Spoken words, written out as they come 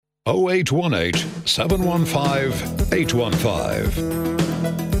0818 715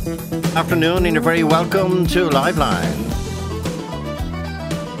 815. Afternoon, and you're very welcome to Liveline.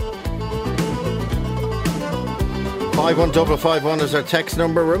 51551 is our text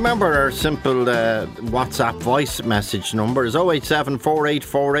number. Remember, our simple WhatsApp voice message number is 087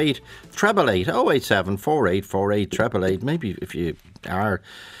 4848 888. 087 4848 888. Maybe if you are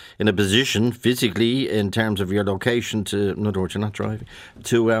in a position physically in terms of your location to, in other words, you're not driving,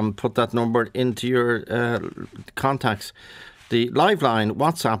 to put that number into your contacts. The Liveline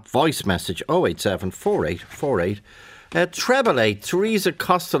WhatsApp voice message 087 4848 888. Teresa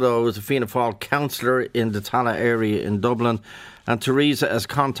Costello is a Fianna Fáil councillor in the Cllr area in Dublin, and Teresa has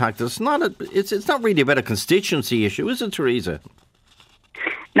contacted us. It's not really about a constituency issue, is it, Teresa?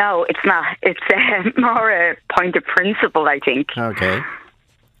 No, it's not. It's more a point of principle, I think. Okay.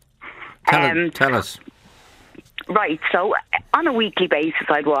 Tell us. Right, so on a weekly basis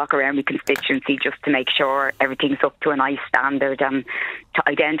I'd walk around my constituency just to make sure everything's up to a nice standard and to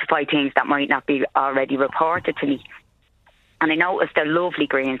identify things that might not be already reported to me. And I noticed a lovely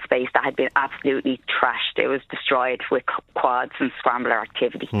green space that had been absolutely trashed. It was destroyed with quads and scrambler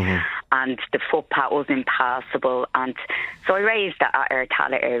activity. Mm-hmm. And the footpath was impassable. And so I raised that at our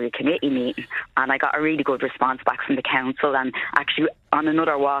Cllr area committee meeting, and I got a really good response back from the council. And actually, on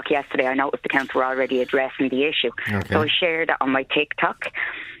another walk yesterday, I noticed the council were already addressing the issue. Okay. So I shared that on my TikTok.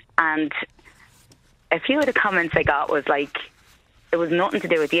 And a few of the comments I got was like, it was nothing to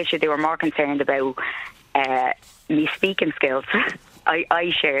do with the issue. They were more concerned about me speaking skills.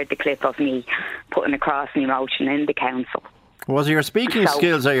 I shared the clip of me putting across my motion in the council. Was it your speaking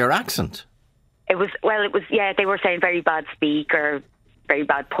skills or your accent? It was, yeah, they were saying very bad speaker, very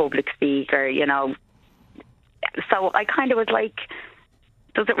bad public speaker, you know. So I kind of was like,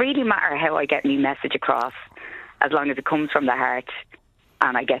 does it really matter how I get my message across as long as it comes from the heart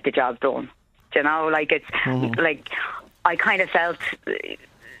and I get the job done? Do you know, like it's like I kind of felt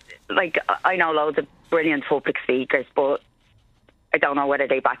like I know loads of brilliant public speakers, but I don't know whether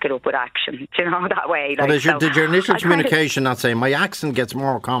they back it up with action. Do you know, that way? Like, did your initial communication not say, my accent gets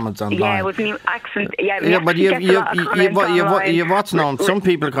more comments online? Yeah, it was my accent. But you've what's known. Some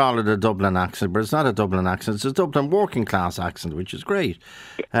people call it a Dublin accent, but it's not a Dublin accent. It's a Dublin working class accent, which is great.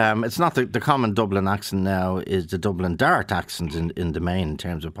 It's not the common Dublin accent now is the Dublin Dart accent in the main in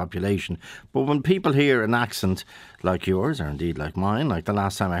terms of population. But when people hear an accent like yours, or indeed like mine, like the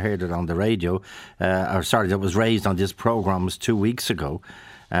last time I heard it on the radio, that was raised on this programme was 2 weeks ago,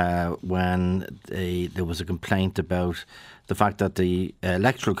 when there was a complaint about the fact that the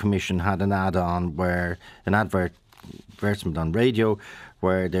Electoral Commission had an advertisement on radio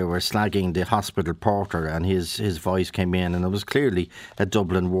where they were slagging the hospital porter, and his voice came in, and it was clearly a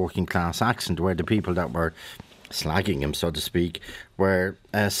Dublin working class accent, where the people that were slagging him, so to speak, were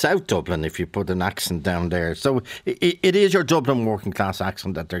South Dublin, if you put an accent down there. So it is your Dublin working class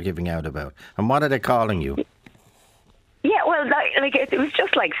accent that they're giving out about. And what are they calling you? Yeah, well, like it was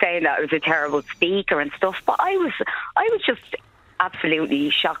just like saying that I was a terrible speaker and stuff. But I was just absolutely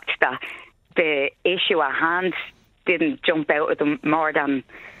shocked that the issue at hand didn't jump out at them more than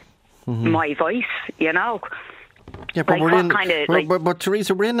my voice, you know. Yeah, but but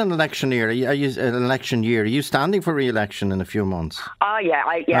Teresa, we're in an election year. Are you standing for re-election in a few months? Oh yeah,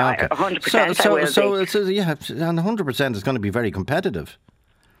 100%. And 100% is going to be very competitive.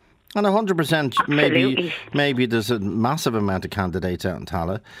 And 100%, maybe there's a massive amount of candidates out in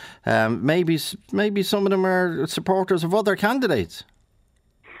Cllr. Maybe some of them are supporters of other candidates.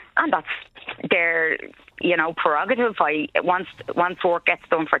 And that's their, prerogative. Once work gets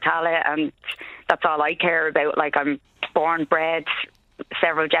done for Cllr, and that's all I care about. Like, I'm born, bred,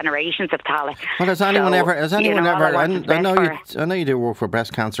 several generations of Cllr. Well, has anyone ever? I know you do work for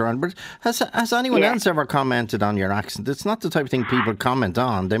breast cancer, but has anyone else ever commented on your accent? It's not the type of thing people comment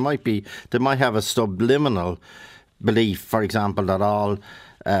on. They might have a subliminal belief, for example, that all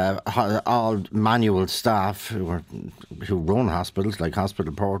manual staff who run hospitals, like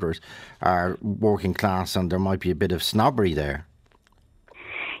hospital porters, are working class, and there might be a bit of snobbery there.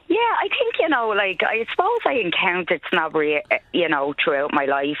 Yeah, I think, I suppose I encountered snobbery, throughout my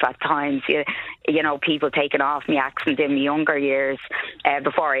life at times. People taking off my accent in my younger years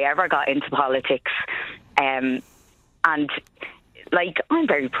before I ever got into politics. And, I'm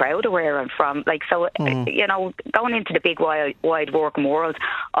very proud of where I'm from. Going into the big, wide working world,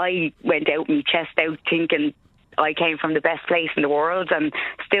 I went out my chest out thinking I came from the best place in the world, and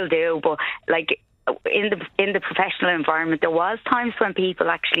still do. But, in the professional environment, there was times when people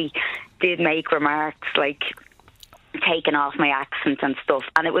actually did make remarks like taking off my accent and stuff,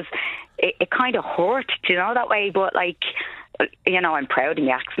 and it kind of hurt, that way. But I'm proud of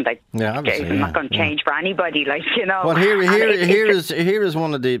my accent. Obviously, I'm not going to change for anybody, Well, here is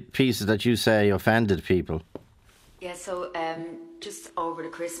one of the pieces that you say offended people. Yeah, so just over the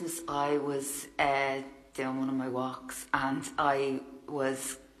Christmas, I was doing one of my walks, and I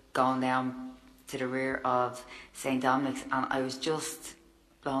was going down to the rear of St. Dominic's, and I was just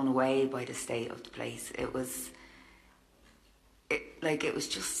blown away by the state of the place. It was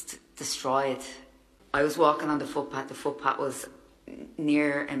just destroyed. I was walking on the footpath. The footpath was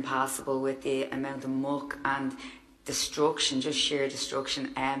near impassable with the amount of muck and destruction, just sheer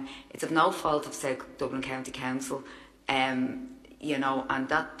destruction. It's of no fault of South Dublin County Council, and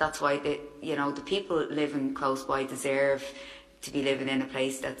that's why the people living close by deserve to be living in a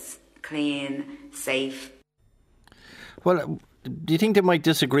place that's clean, safe. Well, do you think they might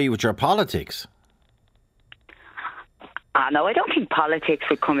disagree with your politics? No, I don't think politics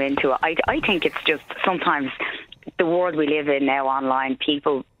would come into it. I think it's just sometimes the world we live in now online,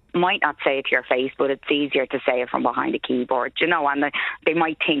 people might not say it to your face, but it's easier to say it from behind a keyboard, and they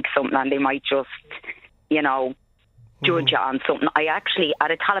might think something and they might just, judge you on something. I actually, at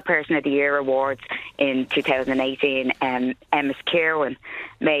a Cllr Person of the Year Awards in 2018, Emma Kirwan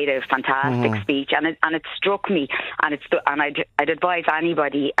made a fantastic speech, and it struck me, and I'd advise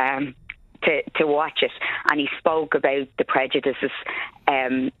anybody to watch it. And he spoke about the prejudices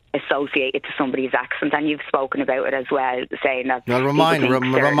associated to somebody's accent, and you've spoken about it as well, saying that. Well,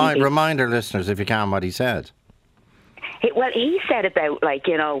 remind our listeners, if you can, what he said. He said about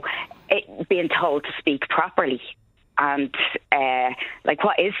being told to speak properly. And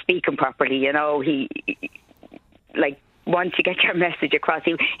what is speaking properly? He once you get your message across,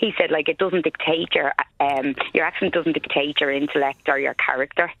 he said it doesn't dictate your accent doesn't dictate your intellect or your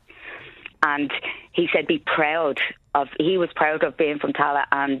character. And he said he was proud of being from Cllr,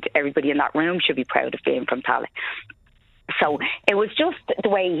 and everybody in that room should be proud of being from Cllr. So it was just the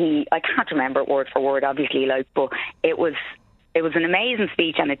way I can't remember it word for word, obviously, but it was an amazing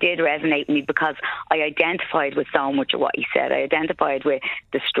speech, and it did resonate with me because I identified with so much of what he said. I identified with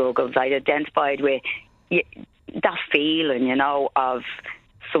the struggles. I identified with that feeling, of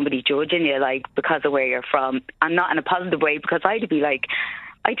somebody judging you, because of where you're from, and not in a positive way, because I'd be I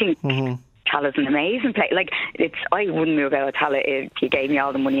think Cllr's an amazing place. I wouldn't move out of Cllr if you gave me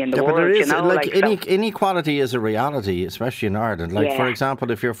all the money in the world. But there is, inequality is a reality, especially in Ireland. For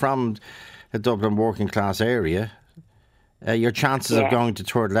example, if you're from a Dublin working class area, your chances of going to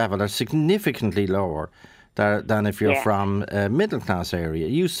third level are significantly lower than if you're from a middle class area.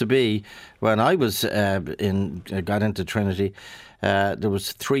 It used to be when I was got into Trinity, there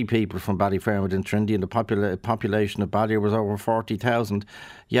was 3 people from Ballyfermot in Trinity, and the population of Ballier was over 40,000.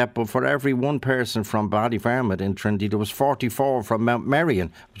 But for every one person from Ballyfermot in Trinity, there was 44 from Mount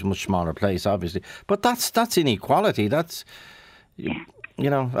Merrion, which is a much smaller place, obviously. But that's inequality. That's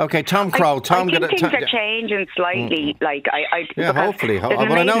okay, Tom Crow. I think things are changing slightly. Hopefully. But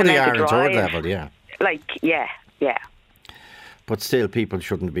I know they are at third level. Yeah. But still, people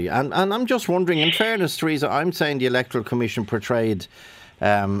shouldn't be. And I'm just wondering, in fairness, Teresa, I'm saying the Electoral Commission portrayed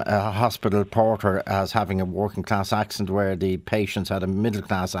a hospital porter as having a working class accent, where the patients had a middle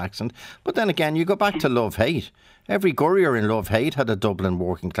class accent. But then again, you go back to Love Hate. Every courier in Love Hate had a Dublin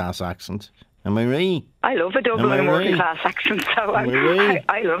working class accent. Am I right? I love a Dublin working class accent, so I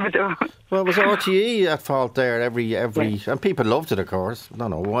love it. Well, it was RTE at fault there. Every and people loved it, of course. I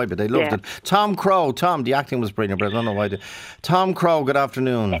don't know why, but they loved it. Tom Crow, the acting was brilliant, but I don't know why. Tom Crow, good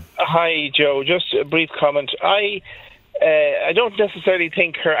afternoon. Hi, Joe. Just a brief comment. I don't necessarily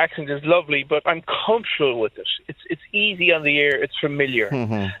think her accent is lovely, but I'm comfortable with it. It's easy on the ear. It's familiar,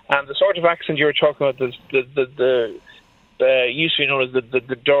 and the sort of accent you were talking about, the used to be known as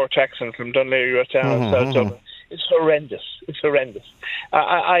the Dort accent from Dunleary Rotown in South Dublin. It's horrendous.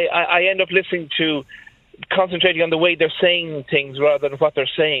 I end up listening to, concentrating on the way they're saying things rather than what they're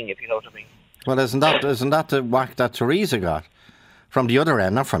saying, if you know what I mean. Well, isn't that the whack that Teresa got? From the other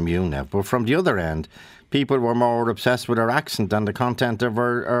end, not from you now, but from the other end, people were more obsessed with her accent than the content of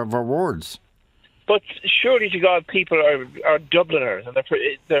her words. But surely to God, people are Dubliners, and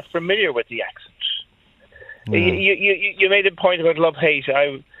they're familiar with the accent. You made a point about Love Hate.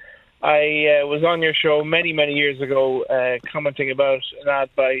 I was on your show many years ago commenting about an ad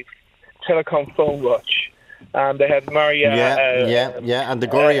by Telecom Phone Watch, and they had Maria. And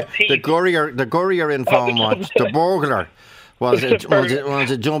the Gourier in Phone Watch, the burglar was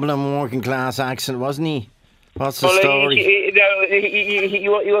a Dublin working class accent, wasn't he? What's the story? He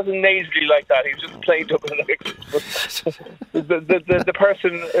wasn't nasally like that. He was just plain Dublin accent. the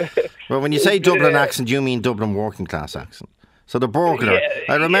person. Well, when you say Dublin accent, you mean Dublin working class accent. So the burglar, Yeah,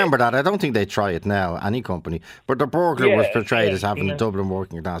 I remember that. I don't think they try it now, any company. But the burglar was portrayed as having a Dublin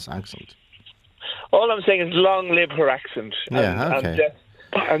working class accent. All I'm saying is long live her accent. Yeah, okay.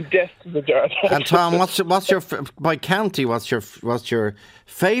 And death to the Derry. And Tom, what's your by county? What's your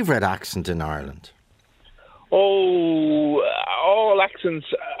favourite accent in Ireland? Oh, all accents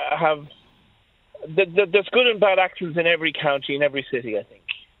have. There's good and bad accents in every county, in every city, I think.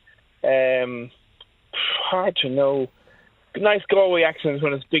 Hard to know. Nice Galway accents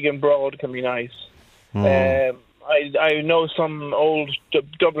when it's big and broad can be nice. I know some old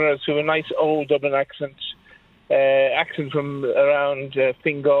Dubliners who have a nice old Dublin accent. Accent from around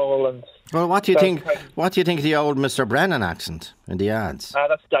Fingal and. Well, what do you think? What do you think of the old Mr. Brennan accent in the ads?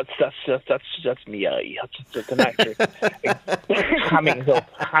 That's me. That's an actor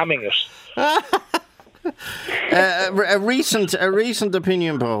hamming it. A recent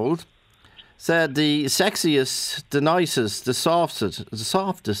opinion poll said the sexiest, the nicest, the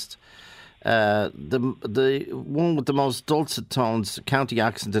softest, the one with the most dulcet tones county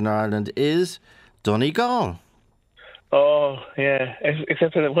accent in Ireland is Donegal. Oh, yeah,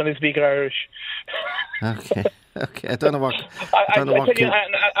 except for when they speak Irish. Okay. I don't know what. I tell you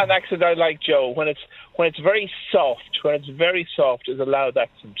an accent I like, Joe. When it's very soft, is a loud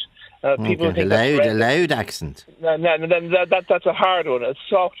accent. People think a loud accent. No, that's a hard one. A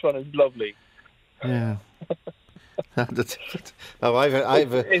soft one is lovely. Yeah. I've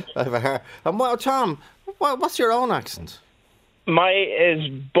a hard. Tom, what's your own accent? My is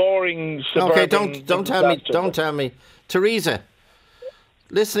boring suburban. Okay, don't tell me. Teresa,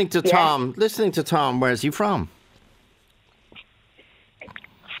 listening to Tom, where's he from?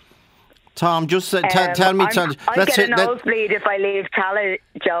 Tom, just tell me. I get a nosebleed if I leave Cllr,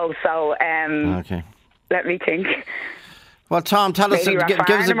 Joe. So okay. Let me think. Well, Tom, tell us. Give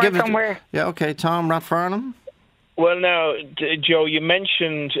us somewhere. Yeah, okay, Tom, Rathfarnham. Well, now, Joe, you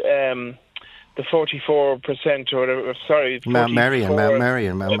mentioned the 44% or whatever. Sorry, Mount Marion.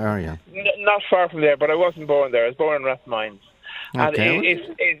 Not far from there, but I wasn't born there. I was born in Rathmines. Okay.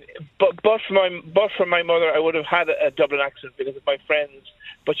 But from my mother, I would have had a Dublin accent because of my friends.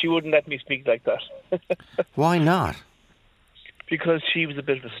 But she wouldn't let me speak like that. Why not? Because she was a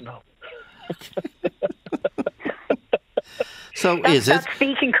bit of a snob. That's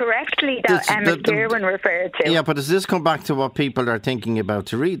speaking correctly that Emma Kirwan referred to. Yeah, but does this come back to what people are thinking about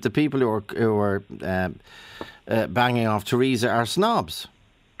Teresa? The people who are banging off Teresa are snobs.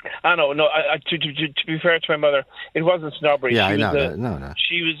 I know. No, to be fair to my mother, it wasn't snobbery. Yeah,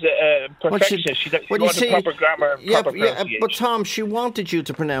 She was a perfectionist. She wanted proper grammar and proper pronunciation. But Tom, she wanted you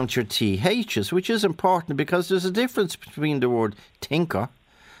to pronounce your THs, which is important because there's a difference between the word tinker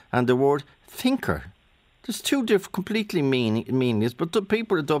and the word thinker. There's two different, completely meaningless, but the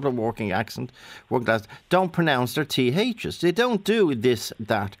people with Dublin working class, don't pronounce their THs. They don't do this,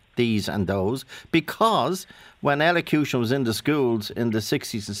 that, these and those, because when elocution was in the schools in the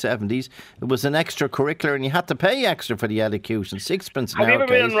 60s and 70s, it was an extracurricular and you had to pay extra for the elocution, sixpence. Have you ever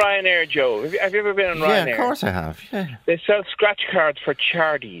been on Ryanair, Joe? Have you ever been on Ryanair? Yeah, of course I have, yeah. They sell scratch cards for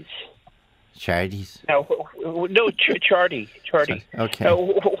chardies. Chardies? No, chardy. Okay.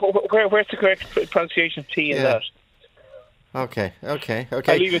 Where's the correct pronunciation of T in that? Okay. I'll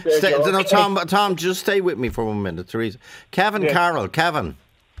leave it there, Tom, just stay with me for 1 minute, Teresa. Kevin Carroll. Kevin.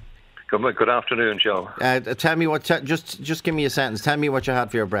 Good afternoon, Joe. Tell me just give me a sentence. Tell me what you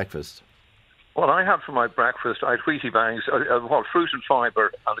had for your breakfast. Well, I had for my breakfast, I had Wheatie Bangs, fruit and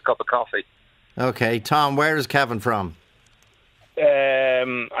fibre and a cup of coffee. Okay, Tom, where is Kevin from?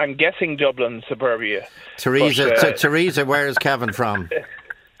 I'm guessing Dublin, suburbia. Teresa, where is Kevin from?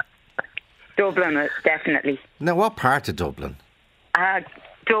 Dublin, definitely. No, what part of Dublin?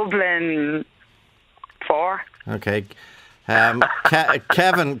 Dublin 4. Okay.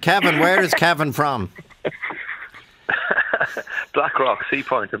 Kevin, where is Kevin from? Blackrock, Sea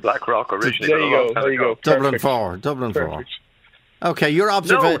Point and Blackrock originally. There you go. Dublin 4. Perfect. Okay, your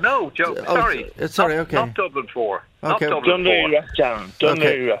observation. No, Joe. Sorry. Okay. Not Dublin 4. Okay. Not Dublin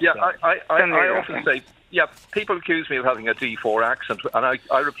 4. Yeah, I often say, people accuse me of having a D4 accent, and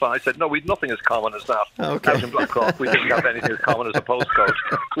I reply, I said, no, we've nothing as common as that. Okay. Out in Blackrock, we didn't have anything as common as a postcode.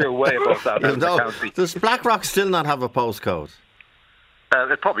 We're way above that in the county. Does Blackrock still not have a postcode?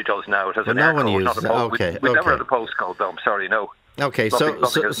 It probably does now. It has an no one code, uses not a it. Okay. We've never had a postcode, though. I'm sorry, no. Okay, so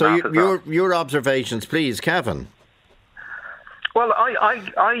your observations, please, Kevin. Well,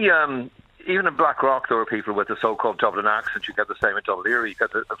 I even in Blackrock, there were people with the so-called Dublin accent. You get the same in Cllr. You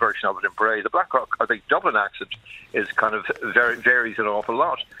get a version of it in Bray. The Blackrock, I think, Dublin accent is kind of varies an awful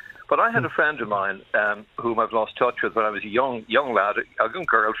lot. But I had a friend of mine whom I've lost touch with when I was a young lad, a young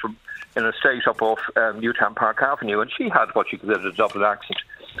girl from in a estate up off Newtown Park Avenue, and she had what she considered a Dublin accent.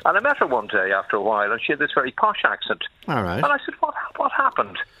 And I met her one day after a while, and she had this very posh accent. All right. And I said, what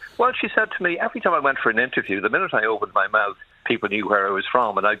happened? Well, she said to me, every time I went for an interview, the minute I opened my mouth, people knew where I was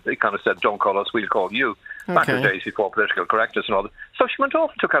from, and they kind of said, don't call us, we'll call you. Okay. Back in the days before political correctness and all that. So she went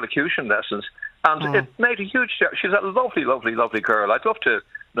off and took elocution lessons, and it made a huge difference. She's a lovely, lovely, lovely girl. I'd love to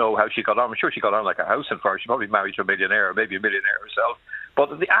know how she got on. I'm sure she got on like a house on fire. She probably married to a millionaire, or maybe a millionaire herself.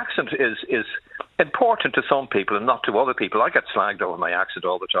 But the accent is important to some people and not to other people. I get slagged over my accent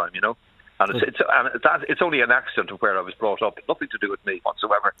all the time, you know. And it's only an accident of where I was brought up. Nothing to do with me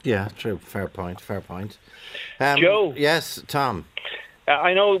whatsoever. Yeah, true. Fair point. Joe? Yes, Tom?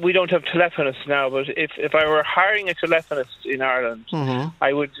 I know we don't have telephonists now, but if I were hiring a telephonist in Ireland,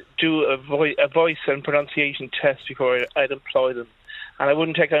 I would do a voice and pronunciation test before I'd employ them. And I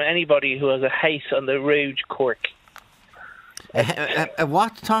wouldn't take on anybody who has a house on the road to Cork.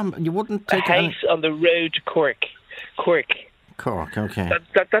 What, Tom? You wouldn't take a house on the road to Cork. Cork, okay.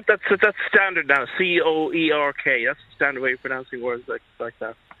 That's standard now. COERK. That's the standard way of pronouncing words like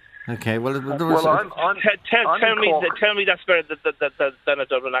that. Okay. Well, tell me that's better than a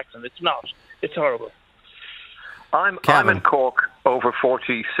Dublin accent. It's not. It's horrible. I'm in Cork over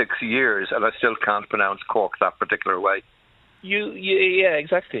 46 years, and I still can't pronounce Cork that particular way. Yeah,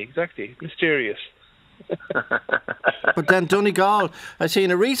 exactly. Mysterious. But then Donegal, I see in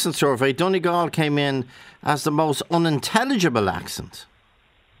a recent survey, Donegal came in as the most unintelligible accent,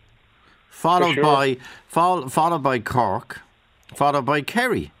 followed by Cork, followed by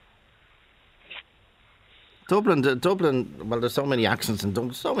Kerry. Dublin. Well, there's so many accents in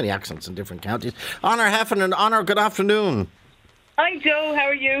Dublin, so many accents in different counties. Honor Heffernan, Honor. Good afternoon. Hi, Joe. How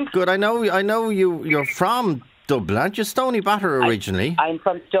are you? Good. I know you're from Dublin, aren't you? Stony Batter originally. I'm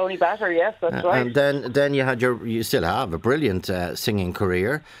from Stony Batter, yes, that's right. And then you still have a brilliant singing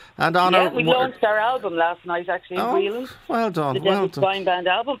career. And Honor, we launched our album last night, actually, in Whelan. Well done. The Devil's Fine Band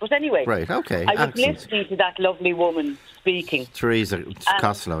album. But anyway, right, okay. I was listening to that lovely woman speaking. Teresa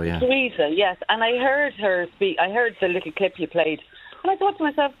Costello, yeah. Teresa, yes. And I heard her speak. I heard the little clip you played. And I thought to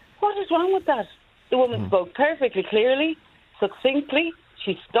myself, what is wrong with that? The woman spoke perfectly clearly, succinctly.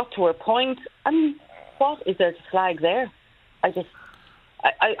 She stuck to her point. What is there to flag there?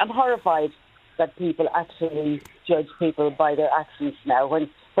 I'm horrified that people actually judge people by their accents now. When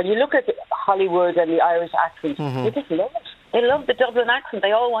you look at Hollywood and the Irish accent, they just love it. They love the Dublin accent.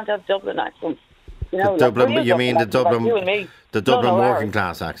 They all want to have Dublin accents. You know, you mean the Dublin working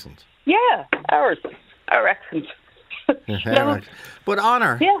class accent? Yeah, our accent. Right. But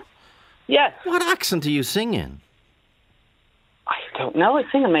Honor, yeah. What accent do you sing in? I don't know. I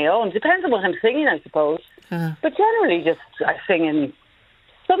sing on my own. Depends on what I'm singing, I suppose. But generally, I sing in.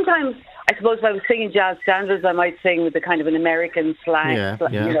 Sometimes, I suppose, if I was singing jazz standards, I might sing with the kind of an American slang,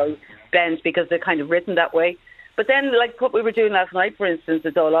 bent, because they're kind of written that way. But then, like what we were doing last night, for instance,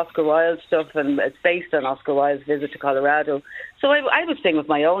 it's all Oscar Wilde stuff, and it's based on Oscar Wilde's visit to Colorado. So I would sing with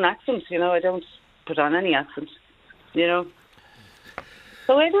my own accent. You know, I don't put on any accent. You know.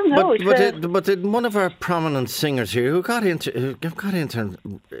 So I don't know. But one of our prominent singers here, who got into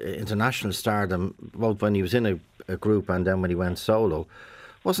international stardom, both when he was in a group and then when he went solo,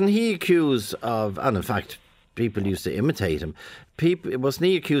 wasn't he accused of? And in fact, people used to imitate him. Wasn't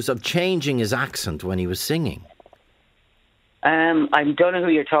he accused of changing his accent when he was singing? I don't know who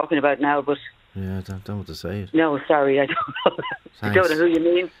you're talking about now, but yeah, I don't know what to say. No, sorry, I don't know. I don't know who you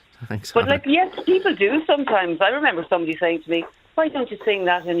mean. Thanks. But yes, people do sometimes. I remember somebody saying to me, why don't you sing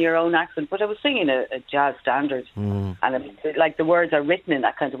that in your own accent? But I was singing a jazz standard, and the words are written in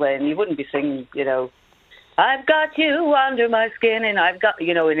that kind of way, and you wouldn't be singing, you know, I've got you under my skin, and I've got,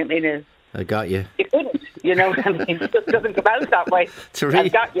 you know, in a. I got you. You couldn't, you know. I mean, it just doesn't come out that way.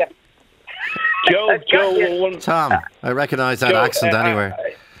 I've got you. Joe, Tom, I recognise that accent anywhere.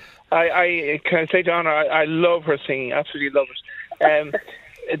 I can say to Honor, I love her singing. Absolutely love it.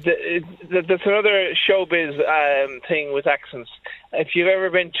 There's another showbiz thing with accents. If you've ever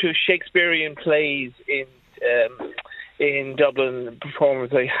been to Shakespearean plays in Dublin,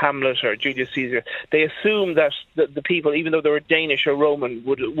 performers like Hamlet or Julius Caesar, they assume that the people, even though they were Danish or Roman,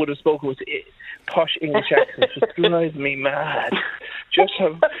 would have spoken with posh English accents. It drives me mad.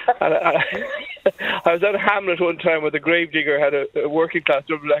 I was at Hamlet one time where the gravedigger had a working class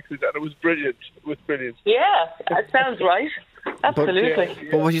Dublin accent, and it was brilliant. Yeah, that sounds right. Absolutely.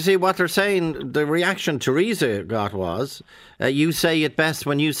 But what you see, what they're saying, the reaction Teresa got was, you say it best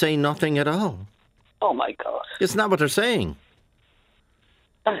when you say nothing at all. Oh my God! Isn't that what they're saying?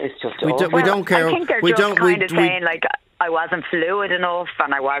 That is just we don't care. I think they're saying, like, I wasn't fluid enough,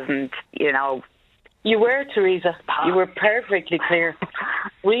 and I wasn't, you know. You were, Teresa. You were perfectly clear.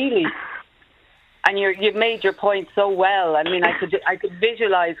 Really. And you made your point so well. I mean, I could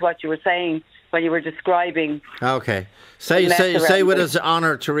visualise what you were saying when you were describing. Okay. Say with us,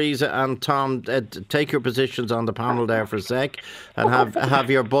 Honor, Teresa and Tom, take your positions on the panel there for a sec, and have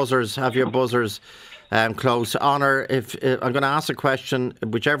your buzzers close. Honor, if I'm going to ask a question,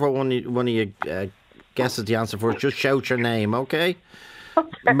 whichever one of you guesses the answer for it, just shout your name, okay?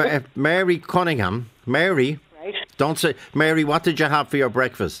 Mary Cunningham. Mary, right. Don't say Mary. What did you have for your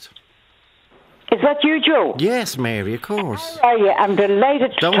breakfast? Is that you, Joe? Yes, Mary, of course. How are you? I'm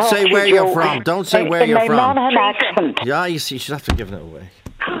delighted to Don't talk say to where you, you're Joe. from. Don't say where you're from. In my Monaghan accent. Yeah, you see, she'd have to give it away.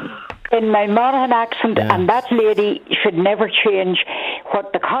 In my Monaghan accent, and that lady should never change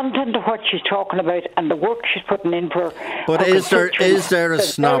what the content of what she's talking about and the work she's putting in for. But is there a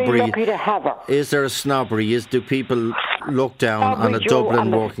snobbery? Very lucky to have her. Is there a snobbery? Do people look down on a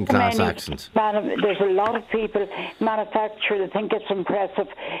Dublin working class accent? There's a lot of people manufacture. They think it's impressive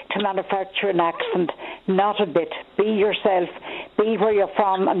to manufacture an accent. Not a bit. Be yourself. Be where you're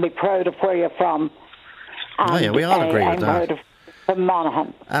from, and be proud of where you're from. And, oh yeah, we all agree with that. From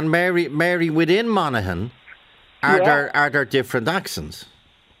Monaghan. And Mary, within Monaghan, are there different accents?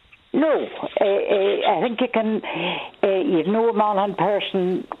 No, I think you can. You know a Monaghan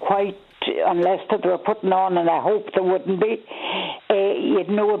person quite, unless that they were putting on, and I hope there wouldn't be. You'd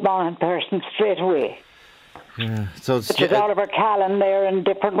know a Monaghan person straight away. Yeah, so it's Which is Oliver Callan there and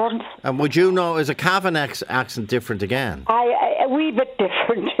different ones. And would you know, is a Cavan accent different again? A wee bit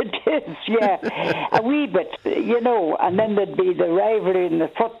different it is, yeah. A wee bit, you know. And then there'd be the rivalry in the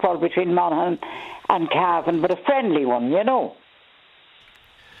football between Monaghan and Cavan, but a friendly one, you know.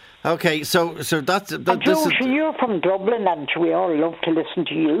 Okay, so that's... And Joe, you're from Dublin, and we all love to listen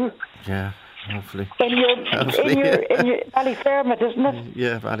to you. Yeah. Hopefully. In your Ballyfermot, isn't it?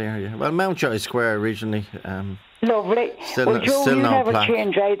 Yeah, Ballyfermot. Well, Mountjoy Square originally. Lovely. Still Joe, you no never plaque.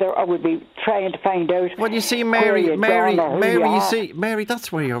 change either, or we'd be trying to find out. Well, you see, Mary,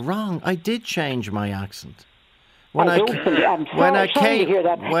 that's where you're wrong. I did change my accent. I'm sorry to hear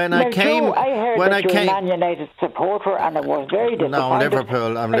that. I heard you're a Man United supporter, and I was very disappointed. No,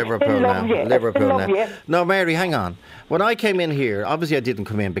 Liverpool. I'm Liverpool now. Liverpool now. No, Mary, hang on. When I came in here, obviously I didn't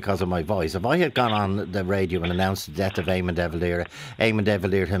come in because of my voice. If I had gone on the radio and announced the death of Eamon de Valera, Eamon de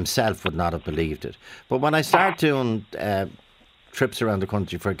Valera himself would not have believed it. But when I started doing trips around the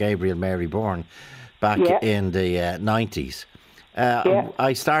country for Gabriel Mary Bourne back in the 90s,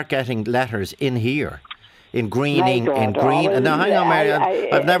 I start getting letters in here. In Greening. Now, hang on, Mary.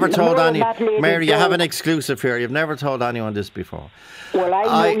 I've never told anyone. Mary, you have an exclusive here. You've never told anyone this before. Well,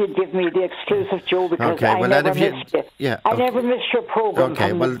 I know you'd give me the exclusive, Joe, because I never missed it. Yeah, I never missed your programme.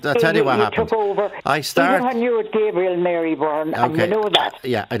 Okay, well, I'll tell you what happened. Took over. Even when you were at Gabriel Mary Bourne, and you know that.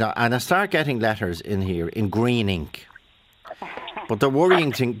 Yeah, I know. And I start getting letters in here in green ink. But the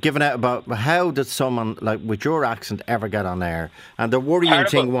worrying thing, given out about how did someone like with your accent ever get on air? And the worrying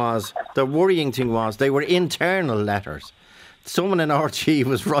thing was they were internal letters. Someone in RT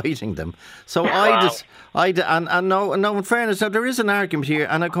was writing them. So in fairness, so there is an argument here,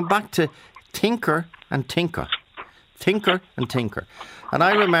 and I come back to tinker and tinker. And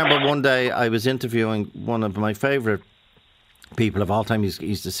I remember one day I was interviewing one of my favourite people of all time.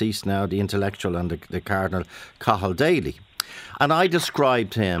 He's deceased now, the intellectual and the Cardinal Cathal Daly. And I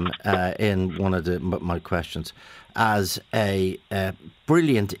described him in one of my questions as a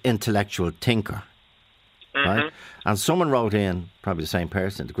brilliant intellectual thinker. Mm-hmm. Right? And someone wrote in, probably the same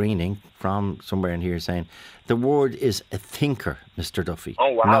person, the green ink, from somewhere in here saying, the word is a thinker, Mr. Duffy.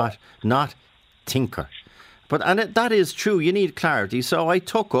 Oh, wow. Not tinker. That is true. You need clarity. So I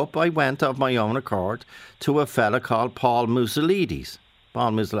went of my own accord to a fella called Paul Musolides.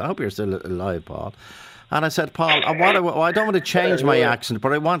 I hope you're still alive, Paul. And I said, Paul, I don't want to change my accent,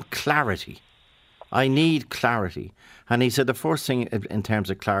 but I want clarity. I need clarity. And he said the first thing in terms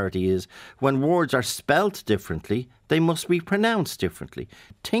of clarity is when words are spelt differently, they must be pronounced differently.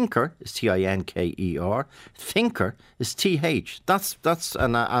 Tinker is Tinker. Thinker is TH.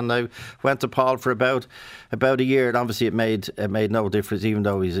 And I went to Paul for about a year, and obviously it made no difference, even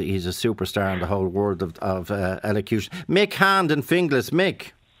though he's a superstar in the whole world of elocution. Mick Hand in Finglas.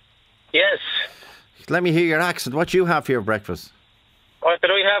 Mick. Yes. Let me hear your accent. What do you have for your breakfast? What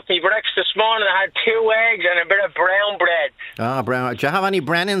did I have for your breakfast this morning? I had 2 eggs and a bit of brown bread. Ah, brown. Do you have any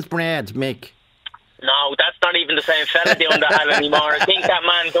Brennan's bread, Mick? No, that's not even the same fella doing that anymore. I think that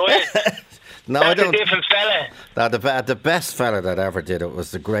man died. No, That's I don't. a different fella. The best fella that ever did it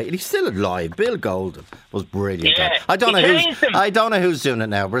was the great. He's still alive. Bill Golden was brilliant. Yeah, I don't he know changed him. I don't know who's doing it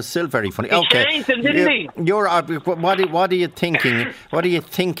now, but it's still very funny. He changed him, didn't he? What are you thinking? What are you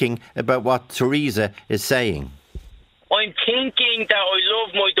thinking about what Teresa is saying? I'm thinking that I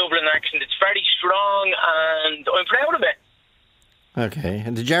love my Dublin accent. It's very strong, and I'm proud of it. Okay.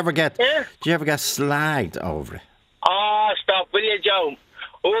 And did you ever get slagged over it? Oh, stop, will you, Joe?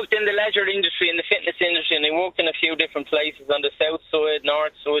 I worked in the leisure industry, in the fitness industry, and I worked in a few different places on the south side,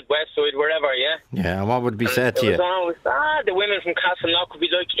 north side, west side, wherever, yeah? Yeah, and what would be said to you? It was always, the women from Castleknock would be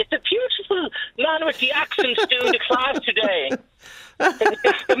like, it's a beautiful man with the accents doing the class today.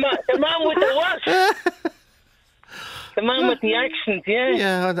 the man with the what? The man with the accent, yeah.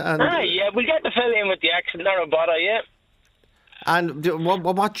 Yeah, we'll get the fella in with the accent, not a bother, yeah. And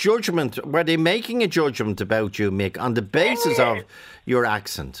what judgment, were they making a judgment about you, Mick, on the basis of your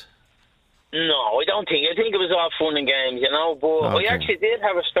accent? No, I don't think. I think it was all fun and games, you know. But Okay. I actually did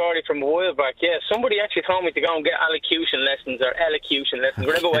have a story from a while back, yeah. Somebody actually told me to go and get elocution lessons,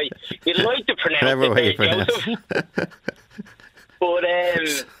 whatever way you'd like to pronounce Whatever way you it, pronounce Joseph. But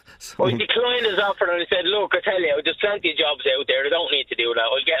I declined his offer and I said, look, I tell you, there's plenty of jobs out there. I don't need to do that.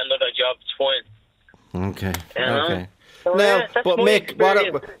 I'll get another job. It's fine. Okay, You know? okay. So, Now, yeah, that's but my Mick,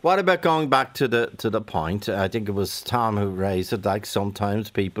 experience. what about going back to the point? I think it was Tom who raised it. Like sometimes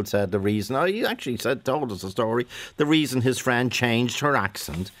people said the reason. Oh, he actually told us a story. The reason his friend changed her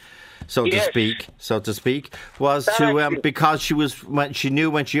accent, so Yes. to speak, was That because she knew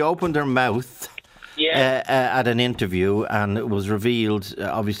when she opened her mouth. Yeah. At an interview, and it was revealed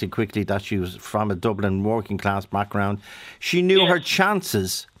obviously quickly that she was from a Dublin working class background. She knew her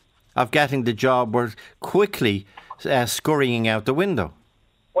chances of getting the job were quickly scurrying out the window.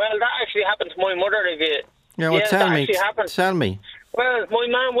 Well, that actually happened to my mother. Yeah, well, tell that me. actually happened. Tell me. Well, my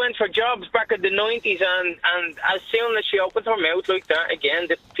mum went for jobs back in the 90s, and as soon as she opened her mouth like that, again,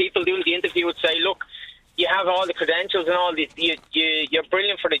 the people doing the interview would say, look, you have all the credentials and all you're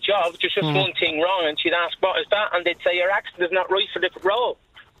brilliant for the job, there's just one thing wrong. And she'd ask, what is that? And they'd say, your accent is not right for the role.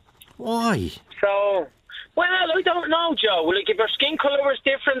 Why? So, well, I don't know, Joe. Like, if her skin colour was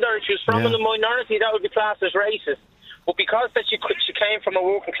different or if she was from a minority, that would be classed as racist. But because that she came from a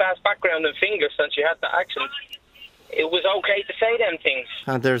working class background and fingers and she had the accent, it was okay to say them things.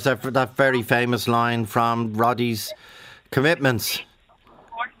 And there's that very famous line from Roddy's Commitments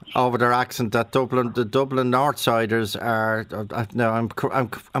over their accent that the Dublin Northsiders are. No,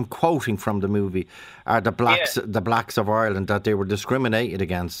 I'm quoting from the movie. Are the blacks of Ireland, that they were discriminated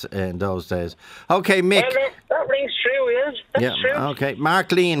against in those days. Okay, Mick. Well, that rings true, yes. That's true. Okay,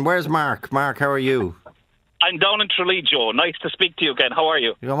 Mark Lean. Where's Mark? Mark, how are you? I'm down in Tralee, Joe. Nice to speak to you again. How are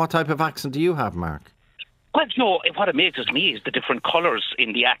you? What type of accent do you have, Mark? Well, no, what amazes me is the different colours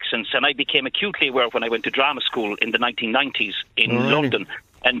in the accents, and I became acutely aware when I went to drama school in the 1990s in London,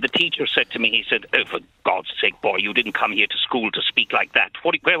 and the teacher said to me, he said, oh, for God's sake, boy, you didn't come here to school to speak like that.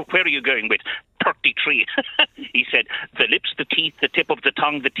 Where are you going with 33? He said, the lips, the teeth, the tip of the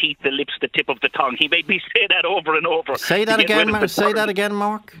tongue, the teeth, the lips, the tip of the tongue. He made me say that over and over. Say that again, Mark. Say that again,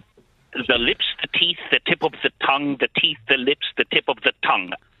 Mark. The lips, the teeth, the tip of the tongue, the teeth, the lips, the tip of the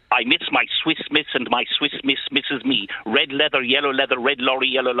tongue. I miss my Swiss miss and my Swiss miss misses me. Red leather, yellow leather, red lorry,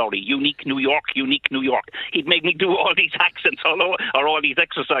 yellow lorry. Unique New York, unique New York. He'd make me do all these accents all these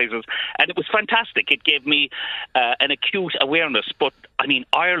exercises. And it was fantastic. It gave me an acute awareness. But, I mean,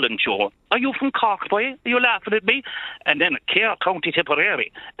 Ireland, Joe, are you from Cork, boy? Are you laughing at me? And then Cllr, County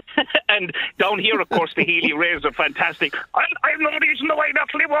Tipperary. And down here, of course, the Healy Rays are fantastic. I have no reason to why not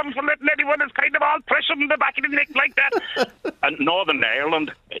live on for letting anyone is kind of all pressure in the back of the neck like that. And Northern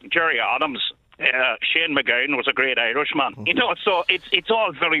Ireland, Jerry Adams, Shane McGowan was a great Irishman. You know, so it's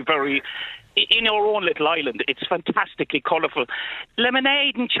all very, very... In our own little island, it's fantastically colourful.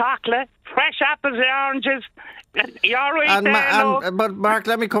 Lemonade and chocolate, fresh apples and oranges. You're right there, but Mark,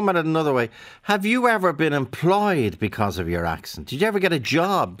 let me come at it another way. Have you ever been employed because of your accent? Did you ever get a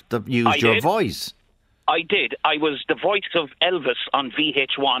job that used your voice? I did. I was the voice of Elvis on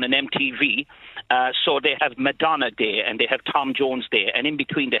VH1 and MTV. So they have Madonna Day and they have Tom Jones Day, and in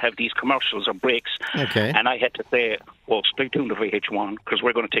between they have these commercials or breaks. Okay. And I had to say, well, stay tuned to VH1 because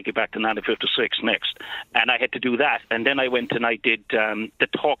we're going to take you back to 1956 next. And I had to do that. And then I went and I did the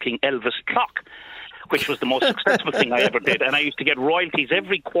Talking Elvis Clock, which was the most successful thing I ever did. And I used to get royalties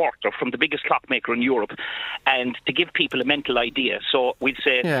every quarter from the biggest clockmaker in Europe, and to give people a mental idea. So we'd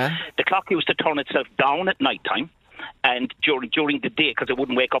say the clock used to turn itself down at night time, and during the day, because it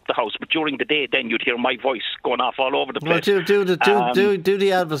wouldn't wake up the house, but during the day, then you'd hear my voice going off all over the place. Well, do the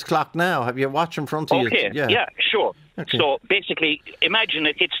Elvis clock now. Have you watched in front of you? Okay, yeah, sure. Okay. So basically, imagine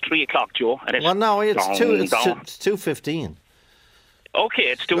it hits 3 o'clock, Joe. And it's it's 2:15. Okay,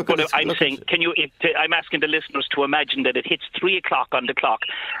 it's too. But I'm saying, I'm asking the listeners to imagine that it hits 3 o'clock on the clock,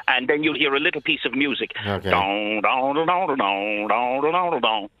 and then you'll hear a little piece of music. Okay.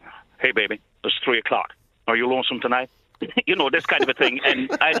 Hey, baby, it's 3 o'clock. Are you lonesome tonight? This kind of a thing, and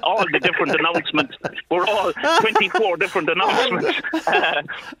all the different announcements. We're all 24 different announcements.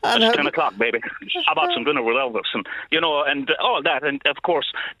 It's 10 o'clock, baby. How about some dinner with Elvis, and all that, and of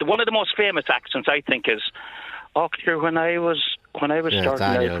course, one of the most famous accents I think is, when I was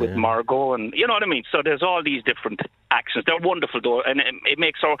starting out with Margot, and you know what I mean. So there's all these different accents. They're wonderful though, and it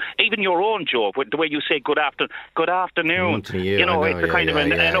makes even your own, Joe, with the way you say good afternoon. To you, it's a kind of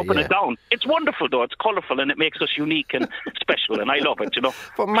an up and a down. It's wonderful though. It's colourful and it makes us unique and special, and I love it.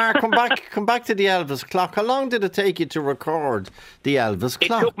 But Mark, come back to the Elvis clock. How long did it take you to record the Elvis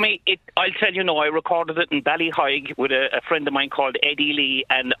clock? It took me. I'll tell you, I recorded it in Ballyhoig with a friend of mine called Eddie Lee,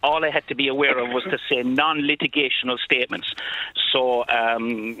 and all I had to be aware of was to say non-litigational statements. So, there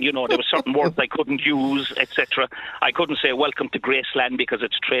were certain words I couldn't use, etc. I couldn't say welcome to Graceland because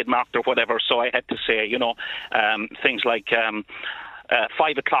it's trademarked or whatever. So I had to say, things like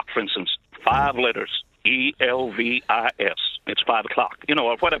 5 o'clock, for instance, 5 letters, ELVIS. It's 5 o'clock,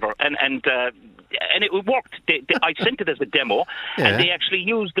 or whatever. And it worked. I sent it as a demo, and they actually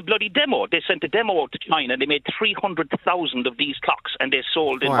used the bloody demo. They sent a demo out to China, and they made 300,000 of these clocks, and they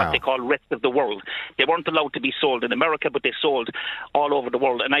sold in what they call rest of the world. They weren't allowed to be sold in America, but they sold all over the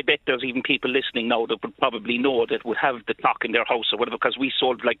world. And I bet there's even people listening now that would probably know that would have the clock in their house or whatever, because we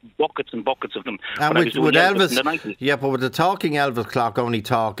sold like buckets and buckets of them. And would Elvis in the 90s. Yeah, but would the talking Elvis clock only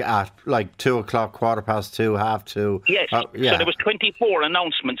talk at like 2 o'clock, 2:15, 2:30? Yes. So there was 24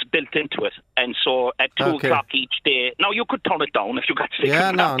 announcements built into it, and so at 2 o'clock each day. Now you could turn it down if you got sick.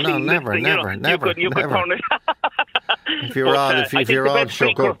 Yeah, never. You could turn it. If you're all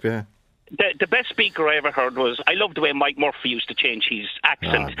shook up, yeah. The best speaker I ever heard was, I loved the way Mike Murphy used to change his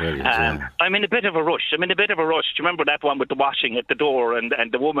accent. I'm in a bit of a rush. Do you remember that one with the washing at the door and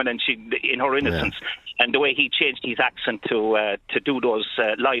the woman and she in her innocence, and the way he changed his accent to do those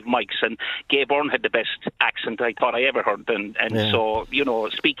live mics, and Gay Byrne had the best accent I thought I ever heard, and so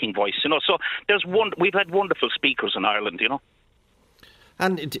speaking voice, so we've had wonderful speakers in Ireland,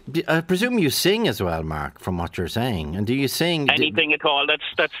 And I presume you sing as well, Mark, from what you're saying. And do you sing anything at all?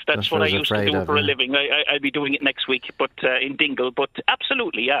 That's what I used to do for a living. I'll be doing it next week, but in Dingle. But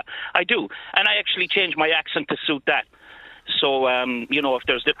absolutely, yeah, I do. And I actually changed my accent to suit that. So, if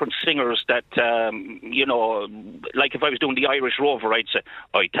there's different singers that, like if I was doing the Irish Rover, I'd say,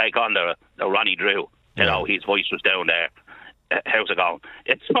 I take on the Ronnie Drew. His voice was down there. How's it going?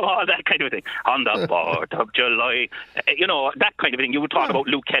 It's all that kind of thing. On the 4th of July, that kind of thing. You were talking about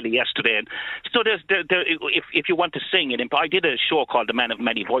Luke Kelly yesterday. And so if you want to sing it, I did a show called The Man of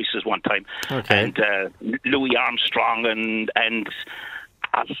Many Voices one time. Okay. And Louis Armstrong and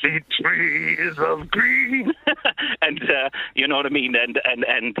I see trees of green. And you know what I mean? And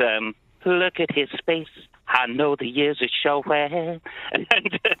look at his face. I know the years are showing,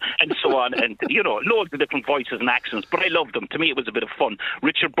 and so on, and loads of different voices and accents. But I loved them. To me, it was a bit of fun.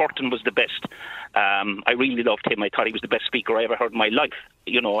 Richard Burton was the best. I really loved him. I thought he was the best speaker I ever heard in my life.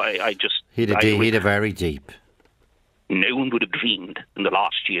 He'd a very deep. No one would have dreamed in the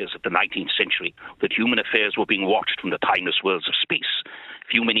last years of the 19th century that human affairs were being watched from the timeless worlds of space.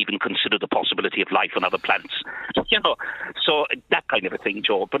 Few men even consider the possibility of life on other planets. So that kind of a thing,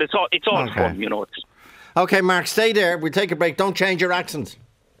 Joe. But it's all fun, Okay, Mark, stay there. We'll take a break. Don't change your accent.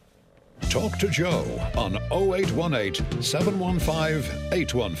 Talk to Joe on 0818 715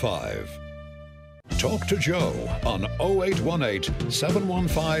 815. Talk to Joe on 0818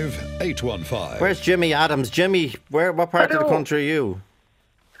 715 815. Where's Jimmy Adams? Jimmy, what part of the country are you?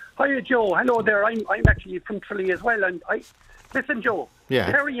 Hiya, Joe. Hello there. I'm actually from Tralee as well. And listen, Joe.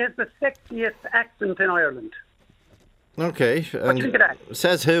 Yeah. Kerry has the sexiest accent in Ireland. Okay. What do you think of that?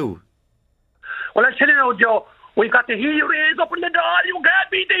 Says who? Well, I'll tell you now, Joe. We've got the Healy-Rays up in the door. You can't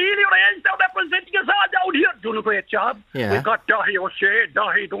beat the Healy-Rays. They're representing us all down here. Doing a great job. Yeah. We've got Dahi O'Shea,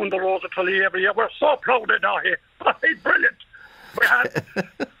 Dahi doing the Rose of Tralee every year. We're so proud of Dahi. He's brilliant.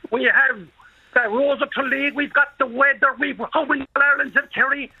 We have the Rose of Tralee. We've got the weather. How many Ireland's at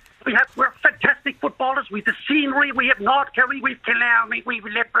Kerry? We're fantastic footballers. We've the scenery. We have North Kerry. We've Killarney. We've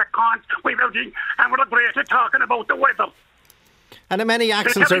Leprechauns. We've everything. And we're great at talking about the weather. And many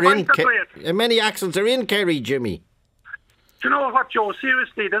accents are in Kerry, Jimmy. you know what, Joe?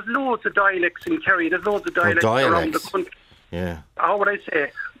 Seriously, there's loads of dialects in Kerry. There's loads of dialects around the country. Yeah. How would I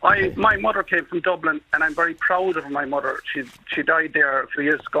say? My mother came from Dublin, and I'm very proud of my mother. She died there a few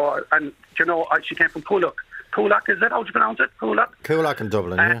years ago, and you know, she came from Coolock. Coolock, is that how you pronounce it? Coolock? Coolock in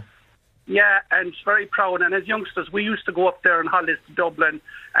Dublin, yeah. Yeah, and very proud. And as youngsters, we used to go up there on holidays to Dublin,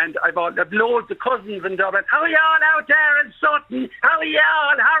 and I've loads of cousins in Dublin. How are y'all out there in Sutton? How are y'all?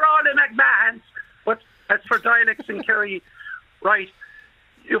 How are all the McMahons? But as for dialects in Kerry, right,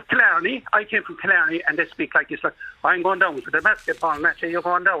 you've Killarney. I came from Killarney, and they speak like this. Like, I'm going down to the basketball match. You're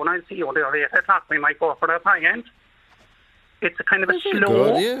going down. I'll see you there at 8 o'clock. We might go for the pie end. It's a kind of a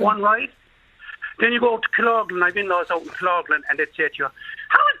slow one, right? Then you go to Cllr. I've been those out in Cllr, and they say to you,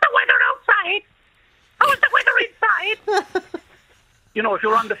 how is the weather outside? How is the weather inside? You know, if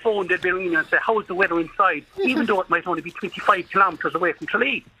you're on the phone, they'd be ringing and say, how is the weather inside? Even though it might only be 25 kilometres away from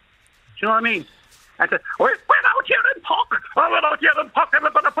Tralee. Do you know what I mean? And say, we're out here in Puck. We're out here in Puck, and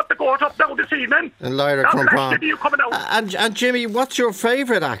we're going to put the goat up now this evening. And Lyra Crumpon. You coming out? And Jimmy, what's your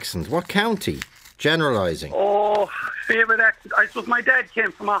favourite accent? What county? Generalising. Oh, favourite accent? I suppose my dad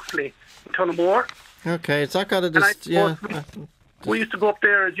came from Offaly, Tullamore. Okay, it's that got to We used to go up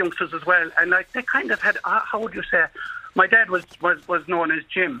there as youngsters as well, and like they kind of had, how would you say? My dad was known as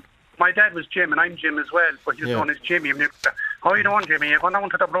Jim. My dad was Jim, and I'm Jim as well, but he was known as Jimmy. How are you doing, Jimmy? You're going down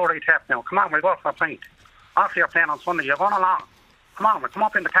to the brewery tap now. Come on, we'll go for a pint. After you're playing on Sunday, you're going along. Come on, we'll come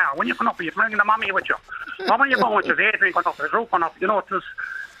up in the car. When you come up, you're bringing the mommy with you. How are you going with you? Adrian going up, there's Ruth going up. You know, it was,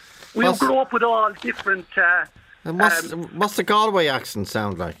 we grew up with all different... what's the Galway accent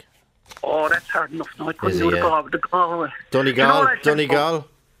sound like? Oh, that's hard enough now. I couldn't do the Galway. Donegal? Donegal?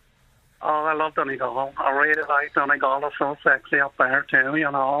 Oh, I love Donegal. I really like Donegal. It's so sexy up there too,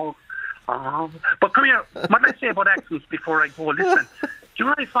 you know. But come here, what did I say about accents before I go? Listen, do you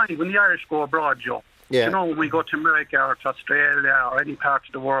know what I find when the Irish go abroad, Joe? Yeah. You know, when we go to America or to Australia or any part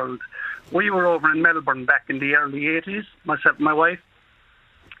of the world, we were over in Melbourne back in the early 80s, myself and my wife.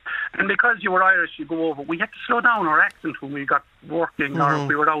 And because you were Irish, you go over, we had to slow down our accent when we got working or if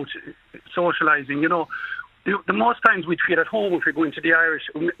we were out socialising, you know. The most times we'd feel at home if we go into the Irish,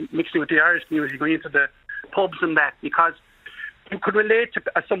 mixing with the Irish music, going into the pubs and that, because you could relate to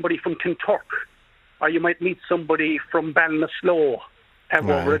somebody from Kinturk, or you might meet somebody from Ballinasloe, have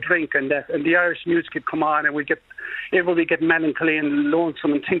over a drink, and the Irish music would come on, and everybody get melancholy and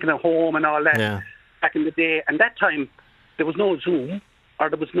lonesome and thinking of home and all that back in the day. And that time, there was no Zoom, or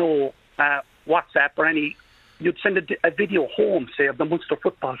there was no WhatsApp or any. You'd send a video home, say, of the Munster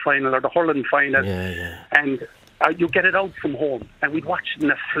football final or the hurling final, and you get it out from home, and we'd watch it in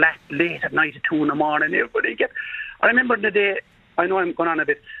a flat late at night at 2 in the morning. I remember the day. I know I'm going on a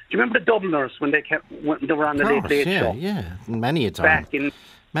bit. Do you remember the Dubliners when they were on the Late Show? Yeah, many a time.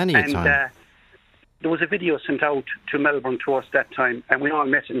 Many a time. There was a video sent out to Melbourne to us that time, and we all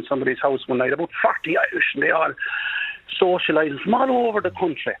met in somebody's house one night. About 40 Irish, and they all socialising from all over the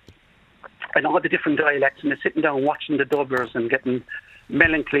country. And all the different dialects, and they're sitting down watching the Dubliners and getting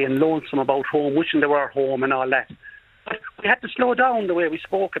melancholy and lonesome about home, wishing they were home and all that. But we had to slow down the way we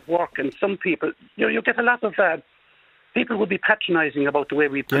spoke at work, and some people, you get a lot of people would be patronising about the way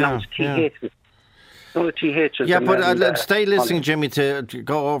we pronounce THs. No, the THs. Yeah, but stay listening, Jimmy, to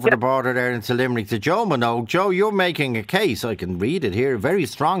go over the border there into Limerick to Joe Minogue. Joe, you're making a case, I can read it here, a very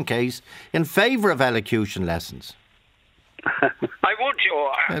strong case, in favour of elocution lessons. I would,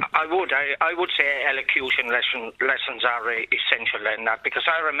 Joe. I would say elocution lessons are essential in that, because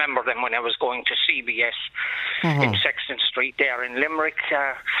I remember them when I was going to CBS in Sexton Street there in Limerick.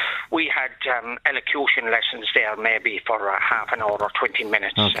 We had elocution lessons there maybe for half an hour or 20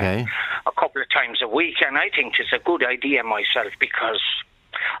 minutes a couple of times a week, and I think it's a good idea myself, because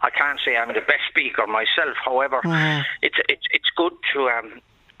I can't say I'm the best speaker myself. However, it's good to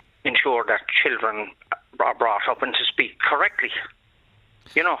ensure that children are brought up and to speak correctly,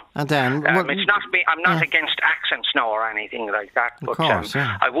 you know. And then it's not I'm not against accents now or anything like that, but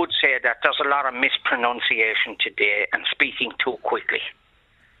I would say that there's a lot of mispronunciation today and speaking too quickly.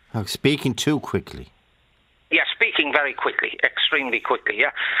 Oh, speaking too quickly? Yeah, speaking very quickly, extremely quickly,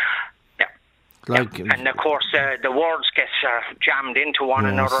 yeah. And of course the words get jammed into one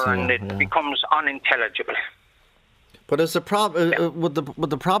another, and it becomes unintelligible. But as the would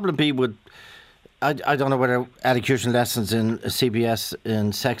the problem be with, I don't know whether elocution lessons in CBS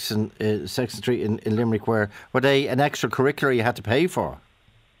in Sexton Street in Limerick were they an extracurricular you had to pay for?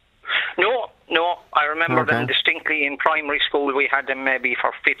 No, I remember them distinctly in primary school. We had them maybe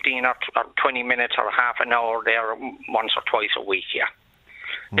for 15 or 20 minutes or half an hour there once or twice a week,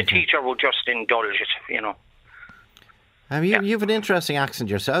 The teacher would just indulge it, you know. You have an interesting accent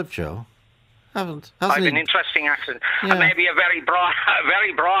yourself, Joe. Hasn't I have he? an interesting accent, Yeah. and maybe a very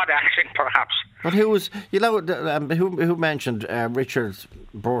broad accent, perhaps. But who was, who mentioned Richard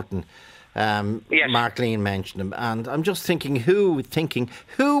Burton? Yes. Mark Lean mentioned him, and I'm just thinking who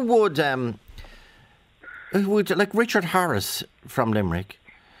would like Richard Harris from Limerick.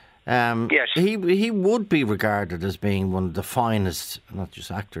 Yes. He would be regarded as being one of the finest, not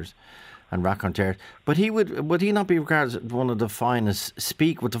just actors and raconteurs, but would he not be regarded as one of the finest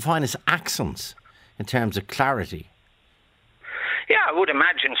with the finest accents in terms of clarity? Yeah, I would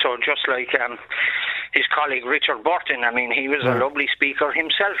imagine so. Just like his colleague Richard Burton. I mean, he was a lovely speaker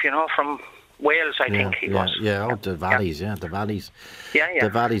himself. From Wales, I think he was. Yeah, the Valleys, the Valleys. Yeah. The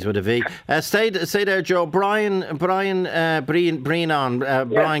Valleys with a V. Stay there, Joe. Brian Breen on.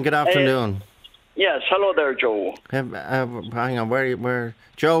 Brian, good afternoon. Yes, hello there, Joe. Hang on, where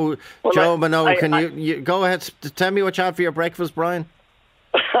Joe? Well, Joe Minogue, can you go ahead? Tell me what you had for your breakfast, Brian.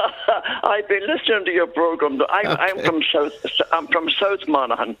 I've been listening to your program. I'm from South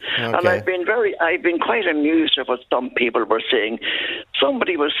Monaghan, and I've been quite amused at what some people were saying.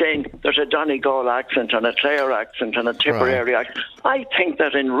 Somebody was saying there's a Donegal accent and a Cllr accent and a Tipperary accent. I think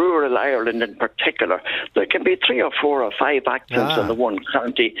that in rural Ireland in particular, there can be 3 or 4 or 5 accents in the one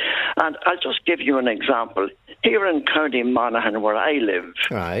county. And I'll just give you an example. Here in County Monaghan, where I live,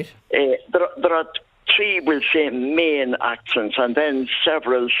 there are 3, we'll say, main accents, and then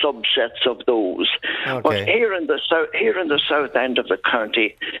several subsets of those. Okay. But here in the south end of the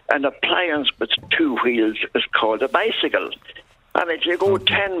county, an appliance with 2 wheels is called a bicycle. And if you go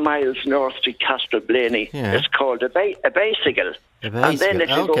 10 miles north to Castleblaney, it's called a bicycle. And then if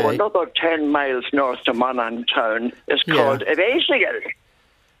you go another 10 miles north to Monaghan town, it's called a bicycle.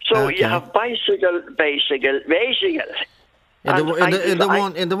 So you have bicycle. In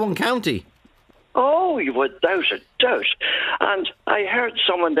the one county. Oh, without a doubt. And I heard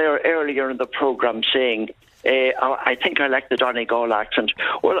someone there earlier in the programme saying, I think I like the Donegal accent.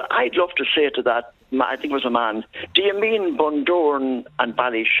 Well, I'd love to say to that, I think it was a man, do you mean Bundoran and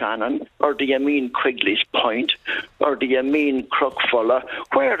Ballyshannon? Or do you mean Quigley's Point? Or do you mean Crookfulla?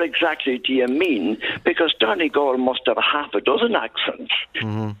 Where exactly do you mean? Because Donegal must have 6 accents.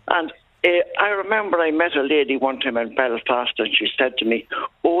 Mm-hmm. And I remember I met a lady one time in Belfast, and she said to me,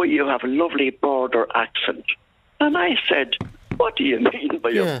 "Oh, you have a lovely border accent." And I said, "What do you mean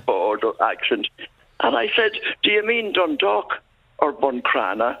by a border accent?" And I said, "Do you mean Dundalk or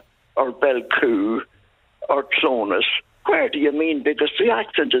Buncrana or Belcoo or Clonus? Where do you mean? Because the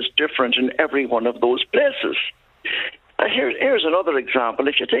accent is different in every one of those places." Here's another example.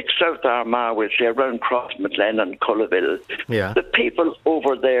 If you take South Armagh, we'll say around Crossmaglen and Cullaville, the people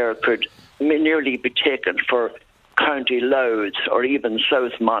over there could nearly be taken for County Louth or even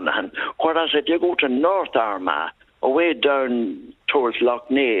South Monaghan. Whereas if you go to North Armagh, away down towards Lough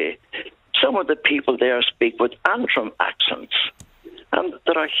Neagh, some of the people there speak with Antrim accents. And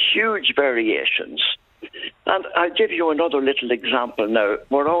there are huge variations. And I'll give you another little example now.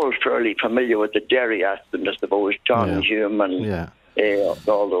 We're all fairly familiar with the Derry accent, I suppose, John Hume and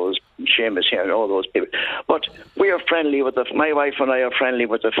all those, Seamus here and all those people. But we are friendly with my wife and I are friendly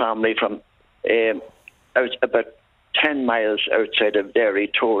with the family from about 10 miles outside of Derry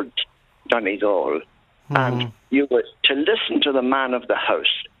towards Donegal. And you would, to listen to the man of the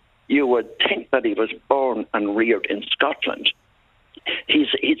house, you would think that he was born and reared in Scotland. He's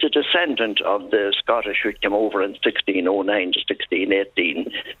a descendant of the Scottish who came over in 1609 to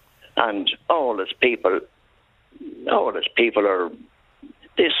 1618, and all his people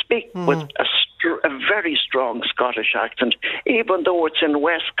they speak with a very strong Scottish accent, even though it's in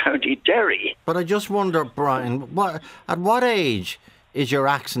West County Derry. But I just wonder, Brian, at what age is your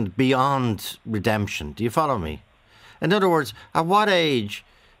accent beyond redemption? Do you follow me? In other words, at what age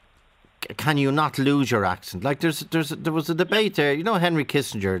can you not lose your accent? Like there was a debate there. You know Henry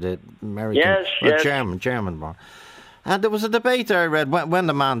Kissinger, the American, German born. And there was a debate there I read when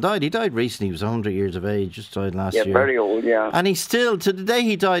the man died. He died recently. He was 100 years of age. Just died last year. Yeah, very old. Yeah. And he still, to the day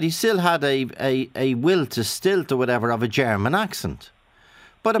he died, he still had a will to stilt or whatever of a German accent.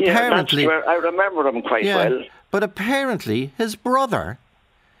 But apparently, I remember him quite well. But apparently, his brother,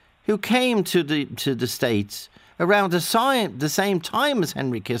 who came to the States around the same time as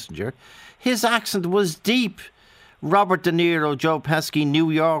Henry Kissinger, his accent was deep. Robert De Niro, Joe Pesci,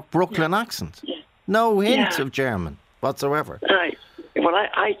 New York, Brooklyn accent. No hint of German whatsoever. Right. Well,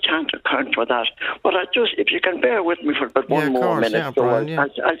 I can't account for that. But if you can bear with me for about one more minute, Brian, I'll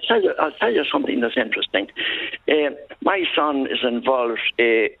tell you something that's interesting. My son is involved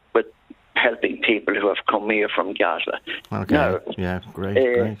with helping people who have come here from Gaza. Okay. Now,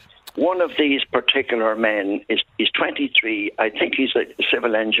 great. one of these particular men is 23. I think he's a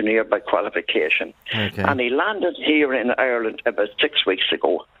civil engineer by qualification. Okay. And he landed here in Ireland about 6 weeks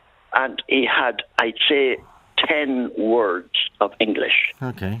ago. And he had, I'd say, 10 words of English.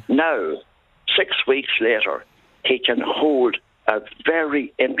 Okay. Now, 6 weeks later, he can hold a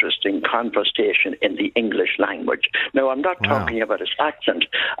very interesting conversation in the English language. Now, I'm not talking about his accent.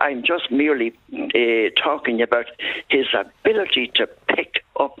 I'm just merely talking about his ability to pick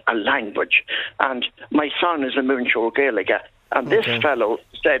up a language. And my son is a Moonshore Gaelic, and this fellow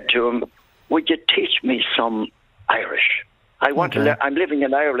said to him, "Would you teach me some Irish? I want to. I'm living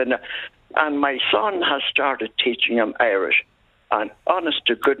in Ireland, and my son has started teaching him Irish." And honest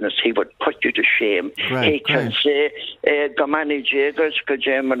to goodness, he would put you to shame. He can say, "Gamani Jagers,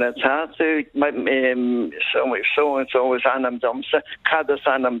 Kajamana Tatu, so and so is Anam Dumsa, Kadas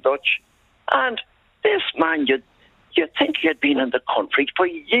Anam Dutch." And this man, you think he had been in the country for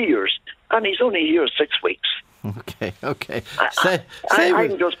years, and he's only here 6 weeks. Okay.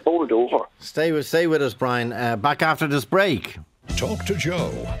 I'm just bowled over. Stay with us, Brian. Back after this break. Talk to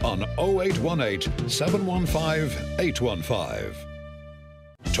Joe on 0818 715 815.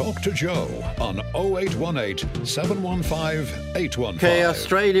 Talk to Joe on 0818 715 815. Okay,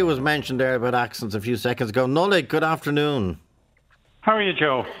 Australia was mentioned there about accents a few seconds ago. Nullig, good afternoon. How are you,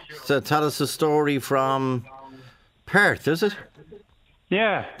 Joe? So tell us a story from Perth, is it?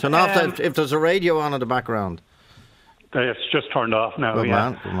 Yeah. Turn off if there's a radio on in the background. It's just turned off now. Good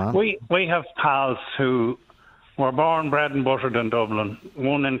man. We have pals who were born, bred and buttered in Dublin,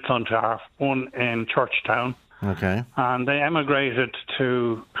 one in Clontarf, one in Churchtown. Okay. And they emigrated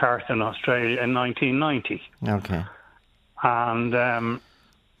to Perth in Australia in 1990. Okay. And,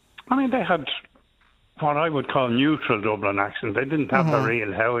 they had what I would call neutral Dublin accents. They didn't have the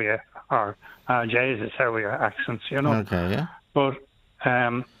real Howie or Jesus Howie accents, you know. Okay, yeah. But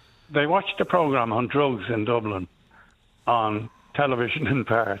they watched a programme on drugs in Dublin on television in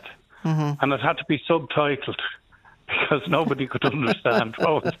Perth. And it had to be subtitled because nobody could understand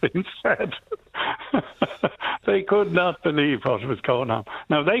what was being said. They could not believe what was going on.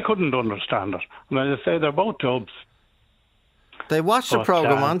 Now, they couldn't understand it. And as I say, they're both dubs. They watched a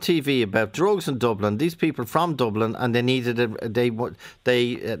programme on TV about drugs in Dublin, these people from Dublin, and they needed they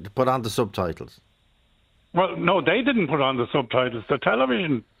put on the subtitles. Well, no, they didn't put on the subtitles. The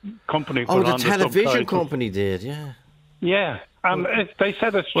television company put on the subtitles. Oh, the television company did, yeah. Yeah, and they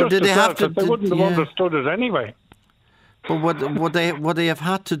said it's just as well, because they wouldn't have understood it anyway. But would they have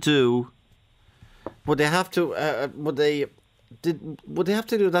had to do? Would they have to? Would they have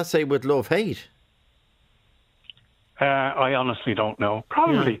to do that? Say with love hate. I honestly don't know.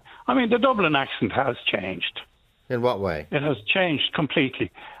 Probably. Yeah. I mean, the Dublin accent has changed. In what way? It has changed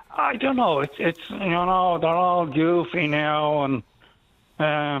completely. I don't know. It's they're all goofy now,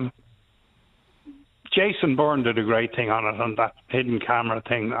 and Jason Byrne did a great thing on it, on that hidden camera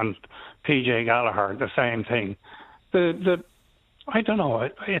thing, and PJ Gallagher the same thing. I don't know.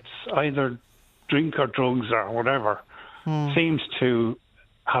 It's either drink or drugs or whatever seems to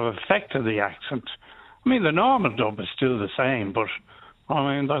have affected the accent. I mean, the normal dub is still the same, but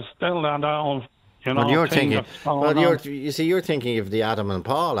I mean, there's still that old, Well, you're thinking. You're thinking of the Adam and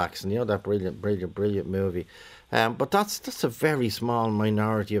Paul accent. You know, that brilliant movie. But that's a very small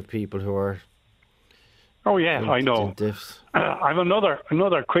minority of people who are. Oh yeah, I know. I've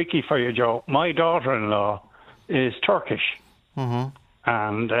another quickie for you, Joe. My daughter-in-law is Turkish,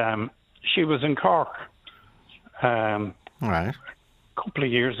 and she was in Cork. Right. A couple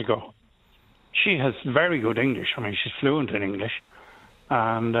of years ago. She has very good English. I mean, she's fluent in English.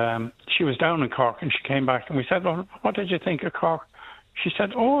 And she was down in Cork, and she came back, and we said, "Well, what did you think of Cork?" She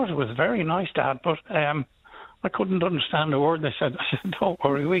said, "Oh, it was very nice, Dad, but I couldn't understand a word they said." I said, "Don't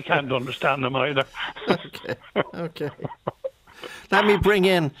worry, we can't understand them either." Okay. Let me bring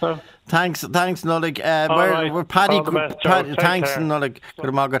in. Thanks, Nullig. We're Paddy. Thanks,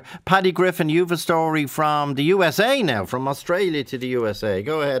 Nullig. Paddy Griffin, you have a story from the USA now, from Australia to the USA.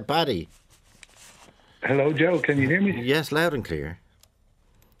 Go ahead, Paddy. Hello, Joe. Can you hear me? Yes, loud and clear.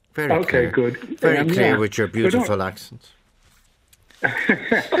 Very clear. Good. Very clear with your beautiful accent.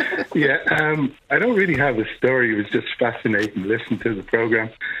 Yeah, I don't really have a story. It was just fascinating listening to the programme.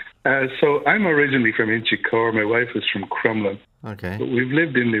 So I'm originally from Cllr. My wife was from Crumlin. Okay. But we've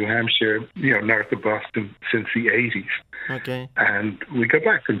lived in New Hampshire, north of Boston, since the 80s. Okay. And we go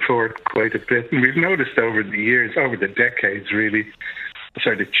back and forth quite a bit. And we've noticed over the years, over the decades, really,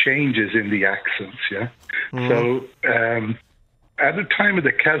 sort of changes in the accents, yeah? So at the time of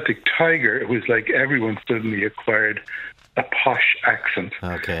the Celtic Tiger, it was like everyone suddenly acquired a posh accent.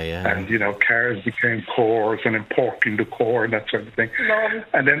 Okay, yeah. And, cars became Cllrs and importing the Cllr and that sort of thing.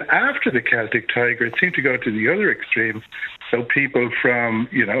 And then after the Celtic Tiger, it seemed to go to the other extreme. So people from,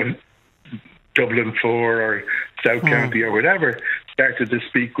 Dublin 4 or South County or whatever started to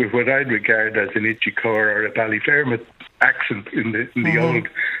speak with what I'd regard as an Inchicore or a Ballyfermot accent in the old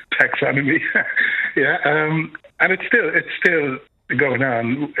taxonomy. And it's still going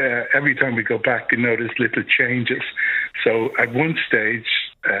on. Every time we go back, you notice little changes. So at one stage,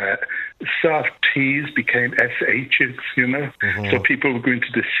 soft T's became SH's, So people were going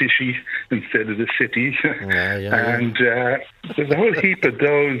to the city instead of the city. And there's a whole heap of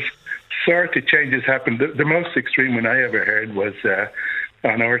those sort of changes happened. The most extreme one I ever heard was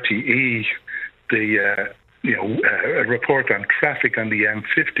on RTE, a report on traffic on the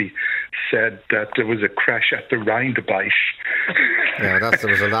M50 said that there was a crash at the Rheindebeich. Yeah, there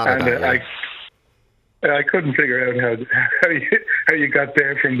was a lot of that. I couldn't figure out how you got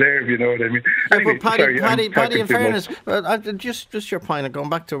there from there, if you know what I mean. Anyway, Paddy, in fairness, just your point, and going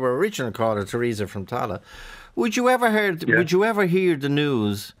back to our original caller, Teresa from Tala, would you ever hear the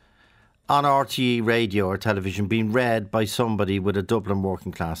news on RTE radio or television being read by somebody with a Dublin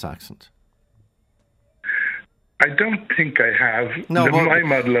working class accent? I don't think I have. My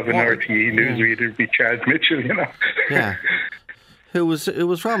model of an RTE newsreader would be Chad Mitchell, Yeah. Who was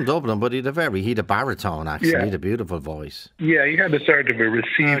from Dublin, but he'd a baritone accent. He had a beautiful voice. Yeah, he had a sort of a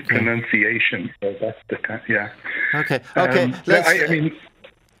received pronunciation. So that's the kind. Yeah. Okay.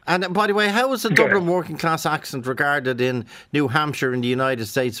 And by the way, how was the Dublin working class accent regarded in New Hampshire in the United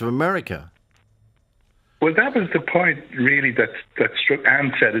States of America? Well, that was the point, really, that struck.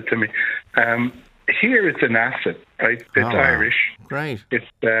 Anne said it to me. Here it's an asset, right? It's Irish. Right. It's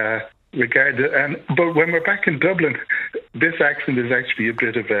regarded, but when we're back in Dublin, this accent is actually a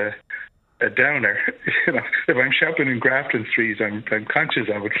bit of a downer. If I'm shopping in Grafton Street, I'm conscious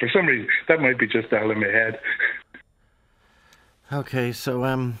of it. For some reason, that might be just all in my head. Okay,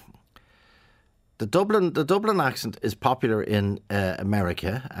 so the Dublin accent is popular in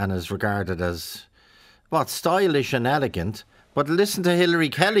America and is regarded as stylish and elegant. But listen to Hilary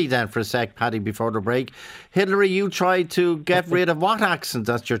Kelly then for a sec, Paddy, before the break. Hilary, you tried to get rid of what accent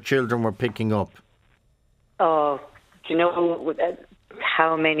that your children were picking up? Oh, do you know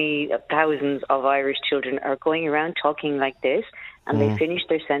how many thousands of Irish children are going around talking like this, and they finish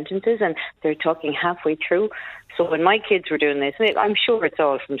their sentences and they're talking halfway through? So when my kids were doing this, I'm sure it's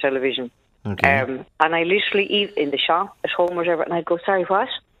all from television. Okay. And I literally eat in the shop, at home, whatever, and I'd go, sorry, what?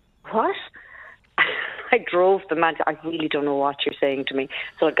 I drove them mad. I really don't know what you're saying to me.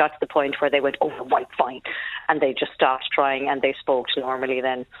 So it got to the point where they went, right, fine. And they just stopped trying and they spoke normally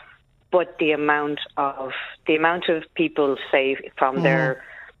then. But the amount of people, say, from their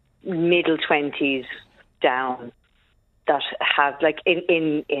middle 20s down that have, like,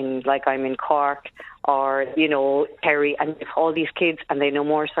 in like I'm in Cork or, Kerry, and all these kids, and they no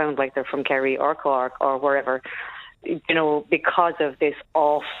more sound like they're from Kerry or Cork or wherever, because of this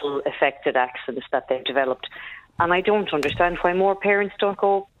awful affected accents that they've developed. And I don't understand why more parents don't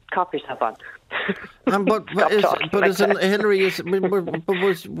go, cop yourself on.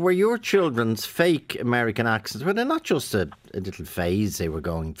 Were your children's fake American accents, were they not just a little phase they were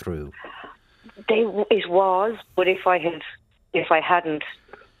going through? It was, but if I hadn't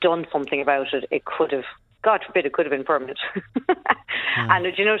done something about it, it could have, God forbid, it could have been permanent. And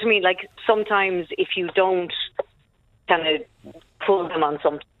do you know what I mean? Like, sometimes if you don't kind of pull them on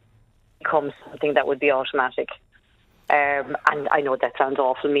something, it becomes something that would be automatic. And I know that sounds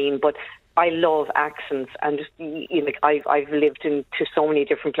awful mean, but I love accents, and I've lived into so many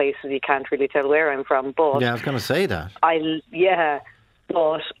different places. You can't really tell where I'm from, but I was going to say that.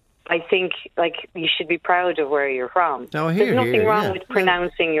 But I think you should be proud of where you're from. There's nothing wrong with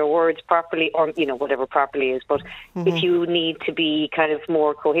pronouncing your words properly, or whatever properly is. But if you need to be kind of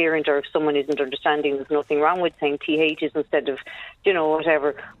more coherent, or if someone isn't understanding, there's nothing wrong with saying THs instead of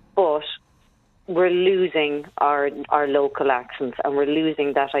whatever. But we're losing our local accents, and we're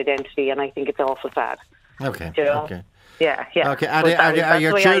losing that identity, and I think it's awful sad. Okay. Okay. Yeah. Okay. Are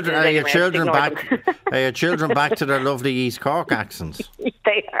your children back to their lovely East Cork accents?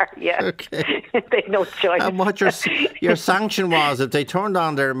 They are. Yeah. Okay. They've no choice. And what your sanction was, if they turned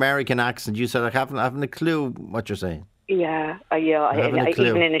on their American accent, you said, I haven't a clue what you're saying. Yeah.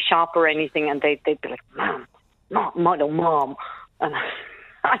 Even in a shop or anything, and they'd be like, Mom, and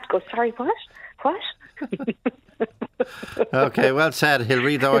I'd go, sorry, what? Okay, well said,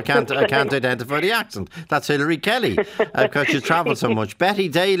 Hilary, though I can't identify the accent. That's Hilary Kelly, because she's travelled so much. Betty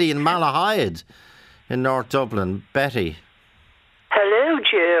Daly in Malahide in North Dublin. Betty. Hello,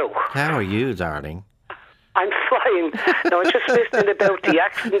 Joe. How are you, darling? I'm fine. No, I'm just listening about the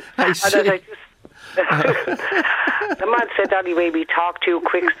accent. The man said anyway we talk too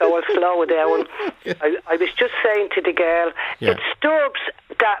quick, so I'll slow it down. I was just saying to the girl, it's dubs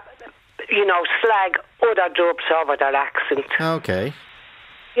that, slag other dubs over their accent. Okay.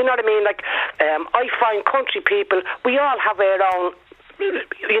 You know what I mean? Like, I find country people, we all have our own,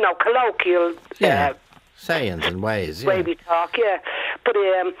 colloquial... sayings and ways, way we talk, But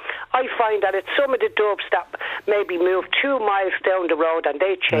I find that it's some of the dubs that maybe move 2 miles down the road and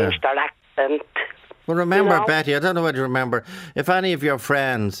they change their accent. Well, remember, Betty, I don't know whether you remember, if any of your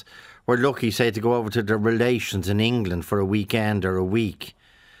friends were lucky, say, to go over to their relations in England for a weekend or a week,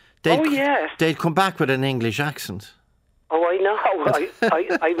 they'd come back with an English accent. Oh, I know.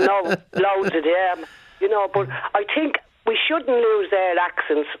 I know loads of them, but I think we shouldn't lose their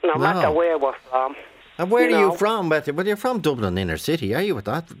accents no matter where we're from. And where are you from, Betty? Well, you're from Dublin inner city, are you, with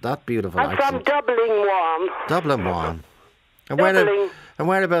that beautiful accent? I'm from Dublin 1. Dublin 1. And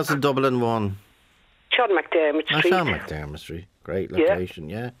whereabouts in Dublin 1? Sean McDermott Street. Sean McDermott Street. Great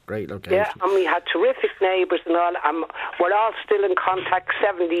location, great location. Yeah, and we had terrific neighbours and all. We're all still in contact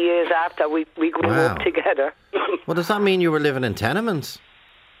 70 years after we grew up together. Well, does that mean you were living in tenements?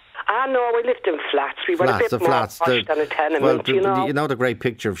 No, we lived in flats. We were a bit more posh than a tenement, you know the great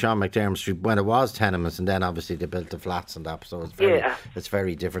picture of Sean McDermott Street when it was tenements, and then obviously they built the flats and that, so it's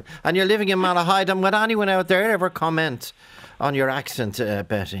very different. And you're living in Malahide, and would anyone out there ever comment on your accent,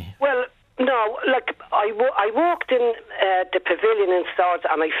 Betty? Well, no, like I walked in the pavilion in Swords,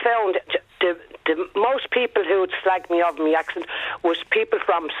 and I found the most people who would slag me off my accent was people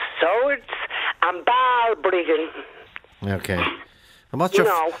from Swords and Balbriggan. Okay. And what's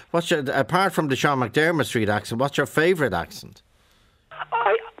your apart from the Sean McDermott Street accent, what's your favourite accent?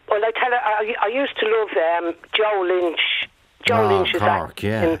 I used to love Joe Lynch. Lynch's Cork,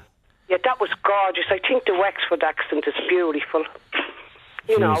 accent. Yeah, that was gorgeous. I think the Wexford accent is beautiful.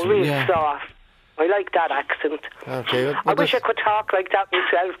 Real soft. I like that accent. Okay. I wish I could talk like that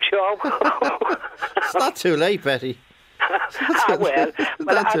myself, Joe. It's not too late, Betty. Well,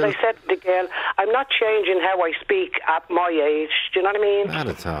 as I said to the girl, I'm not changing how I speak at my age. Do you know what I mean? Not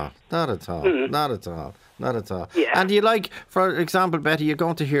at all. Yeah. And do you like, for example, Betty, you're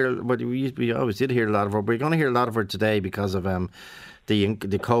going to hear, we always did hear a lot of her, but you're going to hear a lot of her today because of the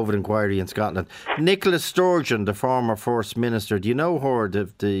COVID inquiry in Scotland. Nicola Sturgeon, the former First Minister, do you know her?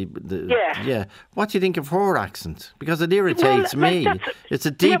 Yeah. What do you think of her accent? Because it irritates me. It's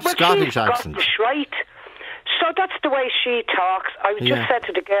a deep Scottish accent. Right. So that's the way she talks. I just said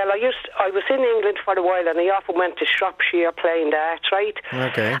to the girl, I was in England for a while and I often went to Shropshire playing darts, right?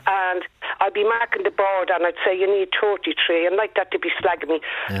 Okay. And I'd be marking the board and I'd say, you need 33, and like that to be slagging me.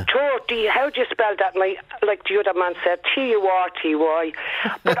 30, how do you spell that? And like the other man said, Turty.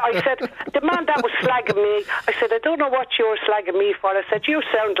 But I said, the man that was slagging me, I said, I don't know what you're slagging me for. I said, you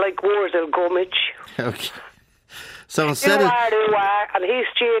sound like Wurzel Gummidge. Okay. So instead and he's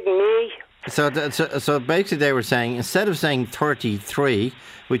cheating me. So basically they were saying, instead of saying 33,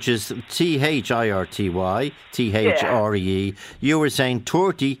 which is THIRTY, THREE, you were saying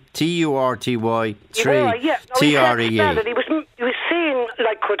 30, TURTY, 3, TREE. He was saying,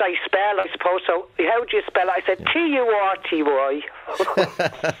 like, could I spell, I suppose. So how do you spell it? I said TURTY.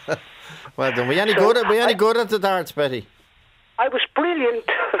 Well done. Were you any good at the darts, Betty? I was brilliant.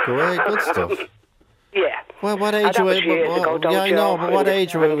 Good stuff. Yeah. Well, what age were we? I know, but what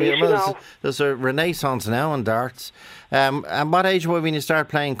age were we? Well, there's a renaissance now in darts. And what age were we when you start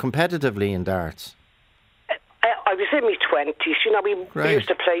playing competitively in darts? I was in my 20s. We used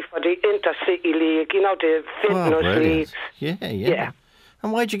to play for the Intercity League, the fitness leagues. Yeah.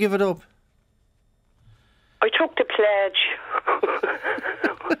 And why'd you give it up? I took the pledge.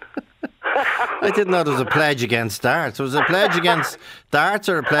 I didn't know there was a pledge against darts. Was it a pledge against darts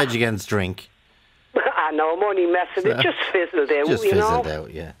or a pledge against drink? No money messing. It just fizzled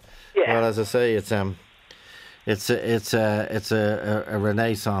out. Yeah. Well, as I say, it's a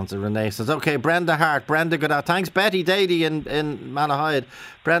renaissance. Okay, Brenda Hart. Brenda, good afternoon. Thanks, Betty Daly in Malahide.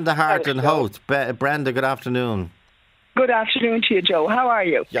 Brenda Hart in Howth. Brenda, good afternoon. Good afternoon to you, Joe. How are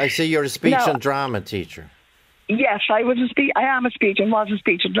you? I see you're a speech and drama teacher. Yes, I am a speech and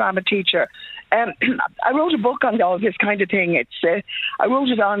drama teacher. I wrote a book on all this kind of thing. I wrote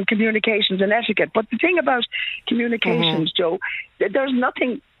it on communications and etiquette. But the thing about communications, Joe, there's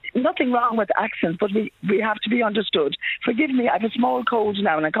nothing wrong with accents, but we have to be understood. Forgive me, I have a small cold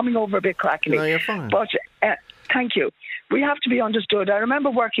now and I'm coming over a bit crackly. No, you're fine. But thank you. We have to be understood. I remember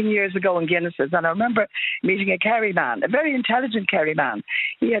working years ago in Guinness's, and I remember meeting a Kerry man, a very intelligent Kerry man.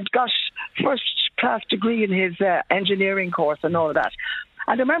 He had got first-class degree in his engineering course and all of that.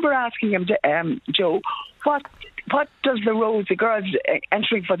 And I remember asking him, Joe, what does the girls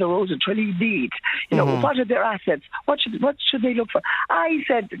entering for the Rose of Tralee need? You know, what are their assets? What should they look for? I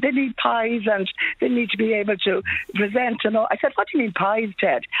said they need pies and they need to be able to present and all. I said, what do you mean pies,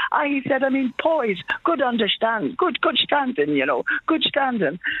 Ted? He said, I mean poise, good standing, you know, good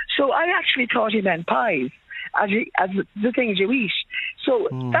standing. So I actually thought he meant pies. As the things you eat. So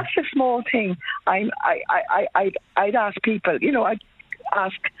that's a small thing I'd ask people, you know, I'd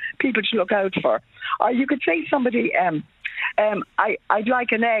ask people to look out for. Or you could say somebody, I'd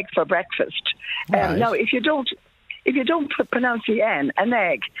like an egg for breakfast. Right. Now, if you don't pronounce the N, an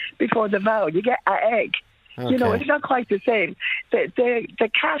egg, before the vowel, you get a egg. Okay. You know, it's not quite the same. The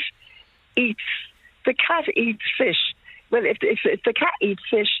cat eats fish. Well, if the cat eats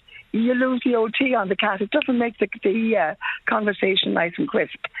fish, you lose the OT on the cat. It doesn't make the conversation nice and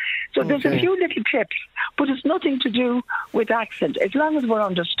crisp. So there's a few little tips, but it's nothing to do with accent. As long as we're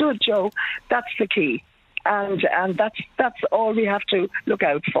understood, Joe, that's the key. And that's all we have to look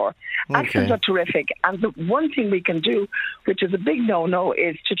out for. Accents are terrific, and the one thing we can do, which is a big no-no,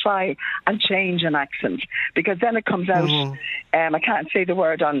 is to try and change an accent, because then it comes out. I can't say the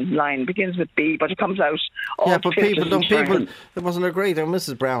word online. It begins with B, but it comes out. Yeah, but people. It wasn't a great.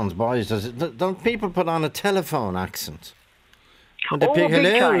 Mrs. Brown's boys does it. Don't people put on a telephone accent? When they pick,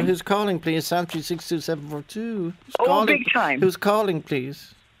 hello, time. Who's calling, please? Santry 62742. Big time. Who's calling,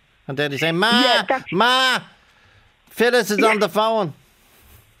 please? And then they say, Ma, Phyllis is on the phone.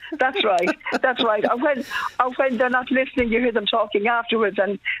 That's right. Or when they're not listening, you hear them talking afterwards,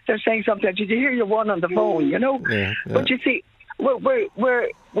 and they're saying something. Did you hear your one on the phone? You know. Yeah. But you see, there's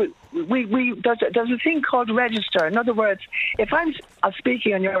a thing called register. In other words, if I'm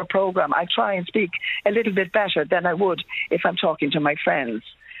speaking on your program, I try and speak a little bit better than I would if I'm talking to my friends.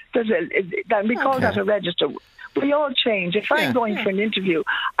 We call that a register. We all change. If I'm going for an interview,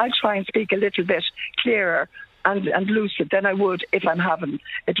 I try and speak a little bit clearer and lucid than I would if I'm having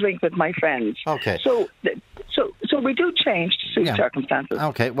a drink with my friends. Okay. So we do change to suit circumstances.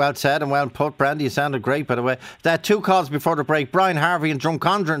 Okay, well said and well put, Brandy. You sounded great, by the way. There are 2 calls before the break. Brian Harvey and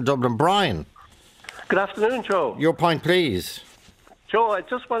Drumcondra in Dublin. Brian. Good afternoon, Joe. Your point, please. Joe, I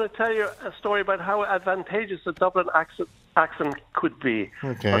just want to tell you a story about how advantageous a Dublin accent could be,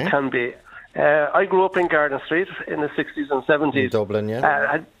 or can be. I grew up in Garden Street in the 60s and 70s. In Dublin,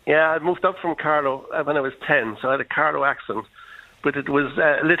 yeah? I moved up from Carlow when I was 10, so I had a Carlow accent, but it was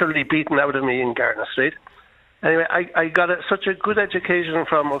literally beaten out of me in Garden Street. Anyway, I got such a good education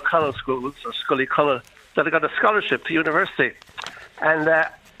from O'Connell schools, or Scully Connell, that I got a scholarship to university. And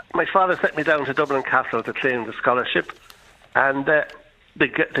my father sent me down to Dublin Castle to claim the scholarship, and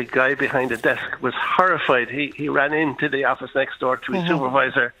the guy behind the desk was horrified. He ran into the office next door to his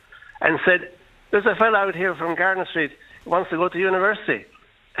supervisor and said, there's a fella out here from Garden Street who wants to go to university.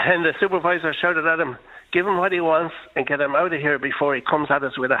 And the supervisor shouted at him, give him what he wants and get him out of here before he comes at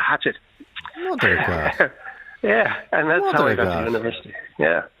us with a hatchet. Mother of God. Yeah, and that's how I got to university.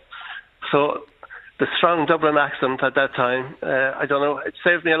 Yeah. So the strong Dublin accent at that time, I don't know, it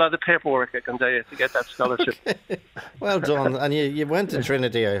saved me a lot of paperwork, I can tell you, to get that scholarship. Okay. Well done. And you went to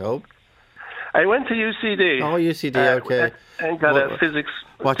Trinity, I hope? I went to UCD. Oh, UCD, okay. And got physics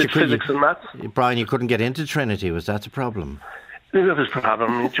and maths. Brian, you couldn't get into Trinity, was that the problem? That was the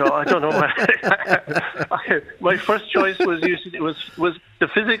problem, Joe. I don't know. My first choice was UCD. Was the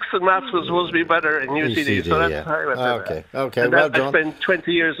physics and maths was supposed to be better in UCD, so that's how I went there. Okay, and well done. I spent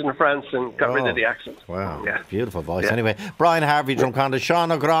 20 years in France and got rid of the accent. Wow, beautiful voice. Yeah. Anyway, Brian Harvey, Drumcondra,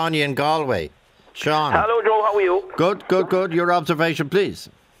 Sean O'Grania in Galway. Sean. Hello, Joe. How are you? Good. Your observation, please.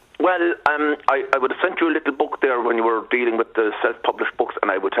 Well, I would have sent you a little book there when you were dealing with the self-published books, and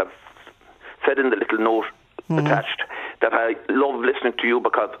I would have said in the little note attached that I love listening to you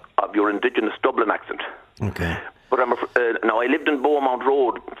because of your indigenous Dublin accent. Okay. But now I lived in Beaumont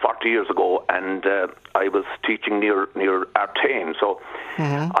Road 40 years ago, and I was teaching near Artane, so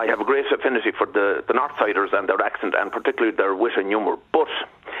I have a great affinity for the Northsiders and their accent, and particularly their wit and humour. But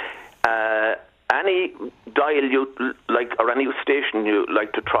any dial you like, or any station you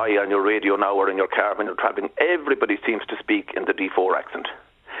like to try on your radio now or in your car when you're travelling, everybody seems to speak in the D4 accent.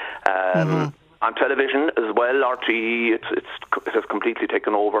 On television as well, RTE, it has completely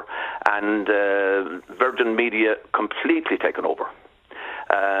taken over, and Virgin Media completely taken over.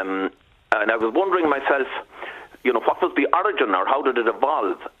 And I was wondering myself, what was the origin, or how did it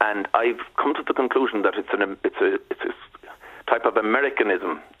evolve? And I've come to the conclusion that it's a type of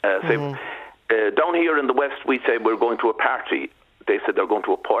Americanism. Down here in the West, we say we're going to a party. They said they're going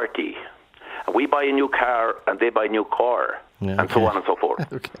to a party. And we buy a new car, and they buy a new car, and so on and so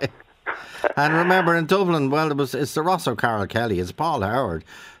forth. Okay. And remember, in Dublin, well, it's the Ross O'Carroll Kelly, it's Paul Howard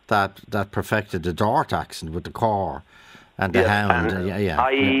that perfected the Dort accent with the Cllr and the Hound.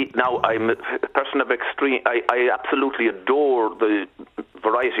 Now, I'm a person of extreme. I absolutely adore the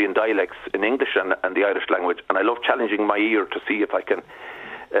variety in dialects in English and the Irish language, and I love challenging my ear to see if I can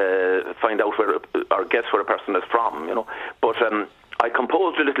find out where or guess where a person is from. But I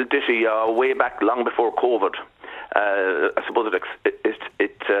composed a little ditty way back, long before COVID. I suppose it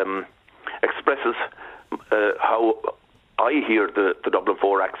expresses how I hear the Dublin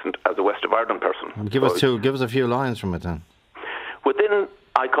 4 accent as a West of Ireland person. Give us a few lines from it then.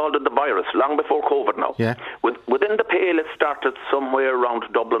 I called it the virus, long before COVID now. Yeah. Within the pale, it started somewhere around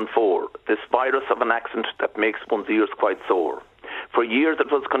Dublin 4, this virus of an accent that makes one's ears quite sore. For years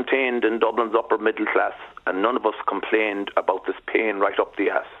it was contained in Dublin's upper middle class, and none of us complained about this pain right up the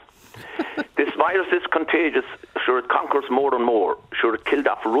ass. This virus is contagious, sure it conquers more and more, sure it killed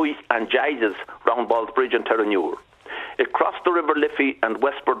off Ruy and Jaises round Ballsbridge and Terranure. It crossed the River Liffey and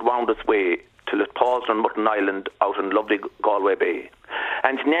westward wound its way, till it paused on Mutton Island out in lovely Galway Bay.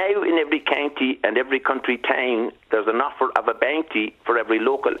 And now in every county and every country town, there's an offer of a bounty for every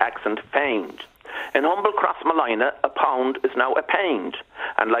local accent found. In humble Crossmolina, a pound is now a pound,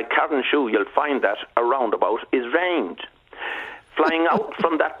 and like Cardinshoe, you'll find that a roundabout is round. Flying out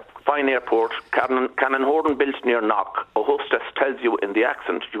from that fine airport, Cannon built near Knock, a hostess tells you in the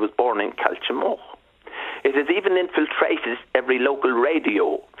accent she was born in Calchamoch. It has even infiltrated every local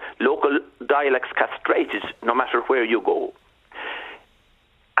radio, local dialects castrated, no matter where you go.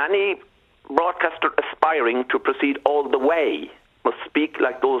 Any broadcaster aspiring to proceed all the way must speak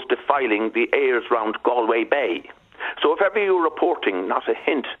like those defiling the airs round Galway Bay. So if ever you're reporting, not a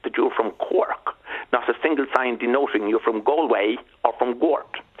hint that you're from Cork, not a single sign denoting you're from Galway or from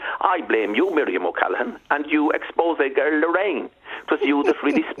Gort. I blame you, Miriam O'Callaghan, and you expose a girl Lorraine. 'Twas you that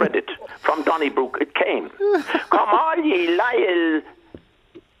really spread it. From Donnybrook it came. Come on, ye Lyle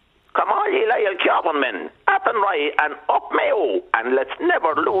Cavan men, up and right and up Mayo, and let's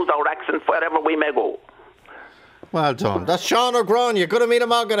never lose our accent wherever we may go. Well done. That's Sean O'Grone. You're going to meet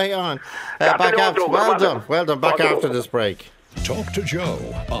him all good on. Well done. Back after this break. Talk to Joe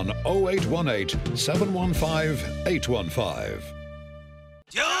on 0818 715 815.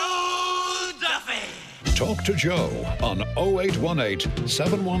 Joe Duffy. Talk to Joe on 0818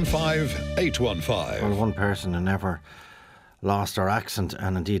 715 815. Well, one person who never lost her accent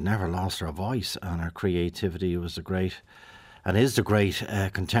and indeed never lost her voice and her creativity was the great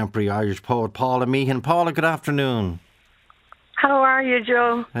contemporary Irish poet Paula Meehan. Paula, good afternoon. How are you,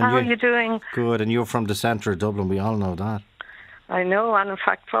 Joe? How are you doing? Good, and you're from the centre of Dublin, we all know that. I know, and in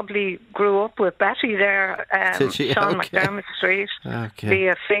fact probably grew up with Betty there, Sean McDermott Street,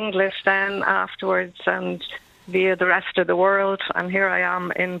 via Finglas then afterwards and via the rest of the world. And here I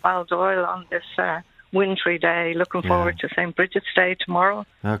am in Baldoyle on this wintry day, looking forward to St. Bridget's Day tomorrow.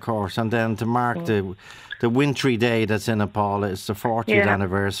 Of course, and then to mark the wintry day that's in it, Paula, it's the 40th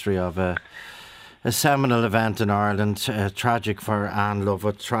anniversary of a seminal event in Ireland. Tragic for Ann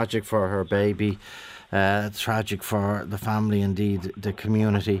Lovett, tragic for her baby, tragic for the family, indeed the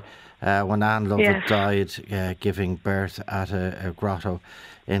community. When Ann Lovett died, giving birth at a grotto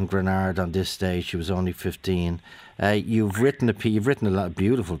in Granard on this day, she was only 15. You've written a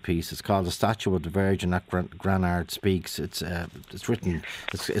beautiful piece. It's called "The Statue of the Virgin that Granard Speaks." It's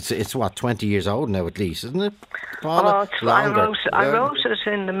It's what, 20 years old now at least, isn't it? Paula? I wrote it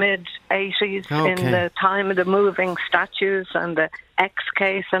in the mid 80s, in the time of the moving statues and the X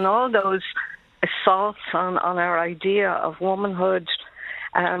case and all those assaults on our idea of womanhood.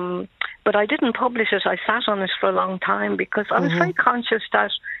 But I didn't publish it. I sat on it for a long time because I was very conscious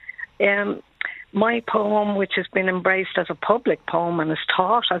that my poem, which has been embraced as a public poem and is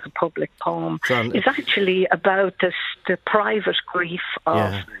taught as a public poem, is actually about the private grief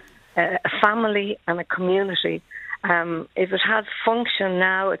of a family and a community. If it has function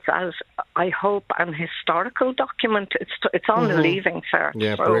now, it's as, I hope, an historical document. It's on the leaving cert.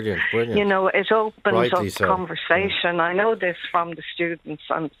 Yeah, so, brilliant. You know, it opens Rightly up so. conversation. I know this from the students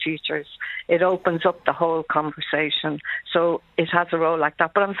and the teachers. It opens up the whole conversation. So it has a role like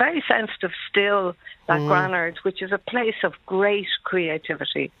that. But I'm very sensitive still that Granard, which is a place of great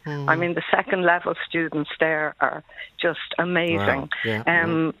creativity. I mean, the second level students there are just amazing.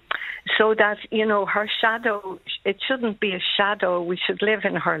 Wow. So that, you know, her shadow, it shouldn't be a shadow. We should live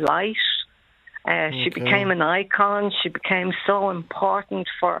in her light. She became an icon. She became so important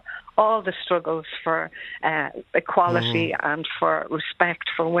for all the struggles for equality and for respect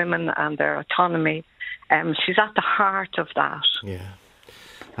for women and their autonomy. She's at the heart of that. Yeah.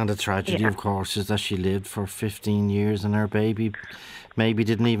 And the tragedy, of course, is that she lived for 15 years and her baby maybe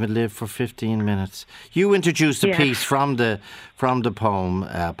didn't even live for 15 minutes. You introduced a piece from the poem,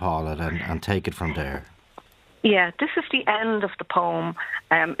 Paula, and take it from there. Yeah, this is the end of the poem.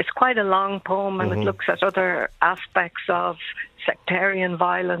 It's quite a long poem, and it looks at other aspects of sectarian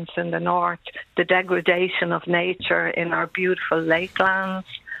violence in the north, the degradation of nature in our beautiful lakelands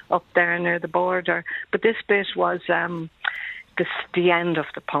up there near the border. But this bit was the end of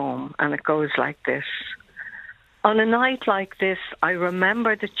the poem, and it goes like this. On a night like this, I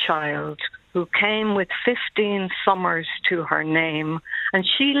remember the child who came with 15 summers to her name, and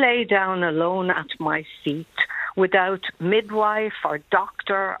she lay down alone at my feet, without midwife or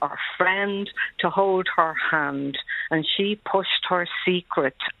doctor or friend to hold her hand, and she pushed her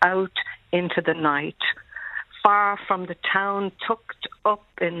secret out into the night, far from the town, tucked up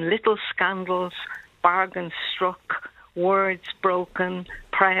in little scandals, bargains struck, words broken,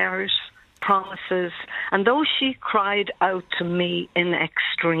 prayers, promises, and though she cried out to me in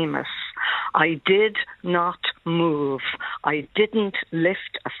extremis, I did not move. I didn't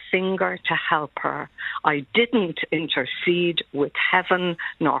lift a finger to help her. I didn't intercede with heaven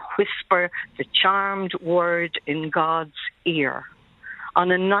nor whisper the charmed word in God's ear. On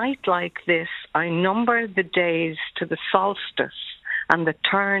a night like this, I number the days to the solstice and the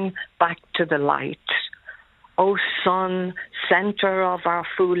turn back to the light. O sun, centre of our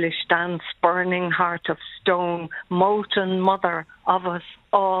foolish dance, burning heart of stone, molten mother of us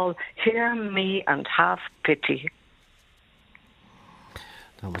all, hear me and have pity.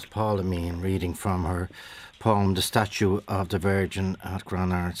 That was Paula Meehan reading from her poem, The Statue of the Virgin at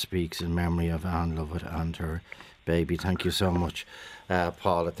Granard Speaks in memory of Ann Lovett and her baby. Thank you so much,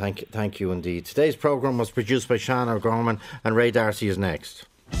 Paula. Thank you indeed. Today's programme was produced by Shannon Gorman, and Ray Darcy is next.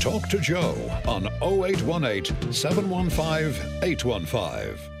 Talk to Joe on 0818 715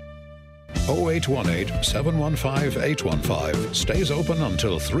 815. 0818 715 815 stays open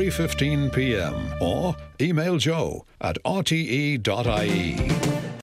until 3:15 p.m. or email joe@rte.ie.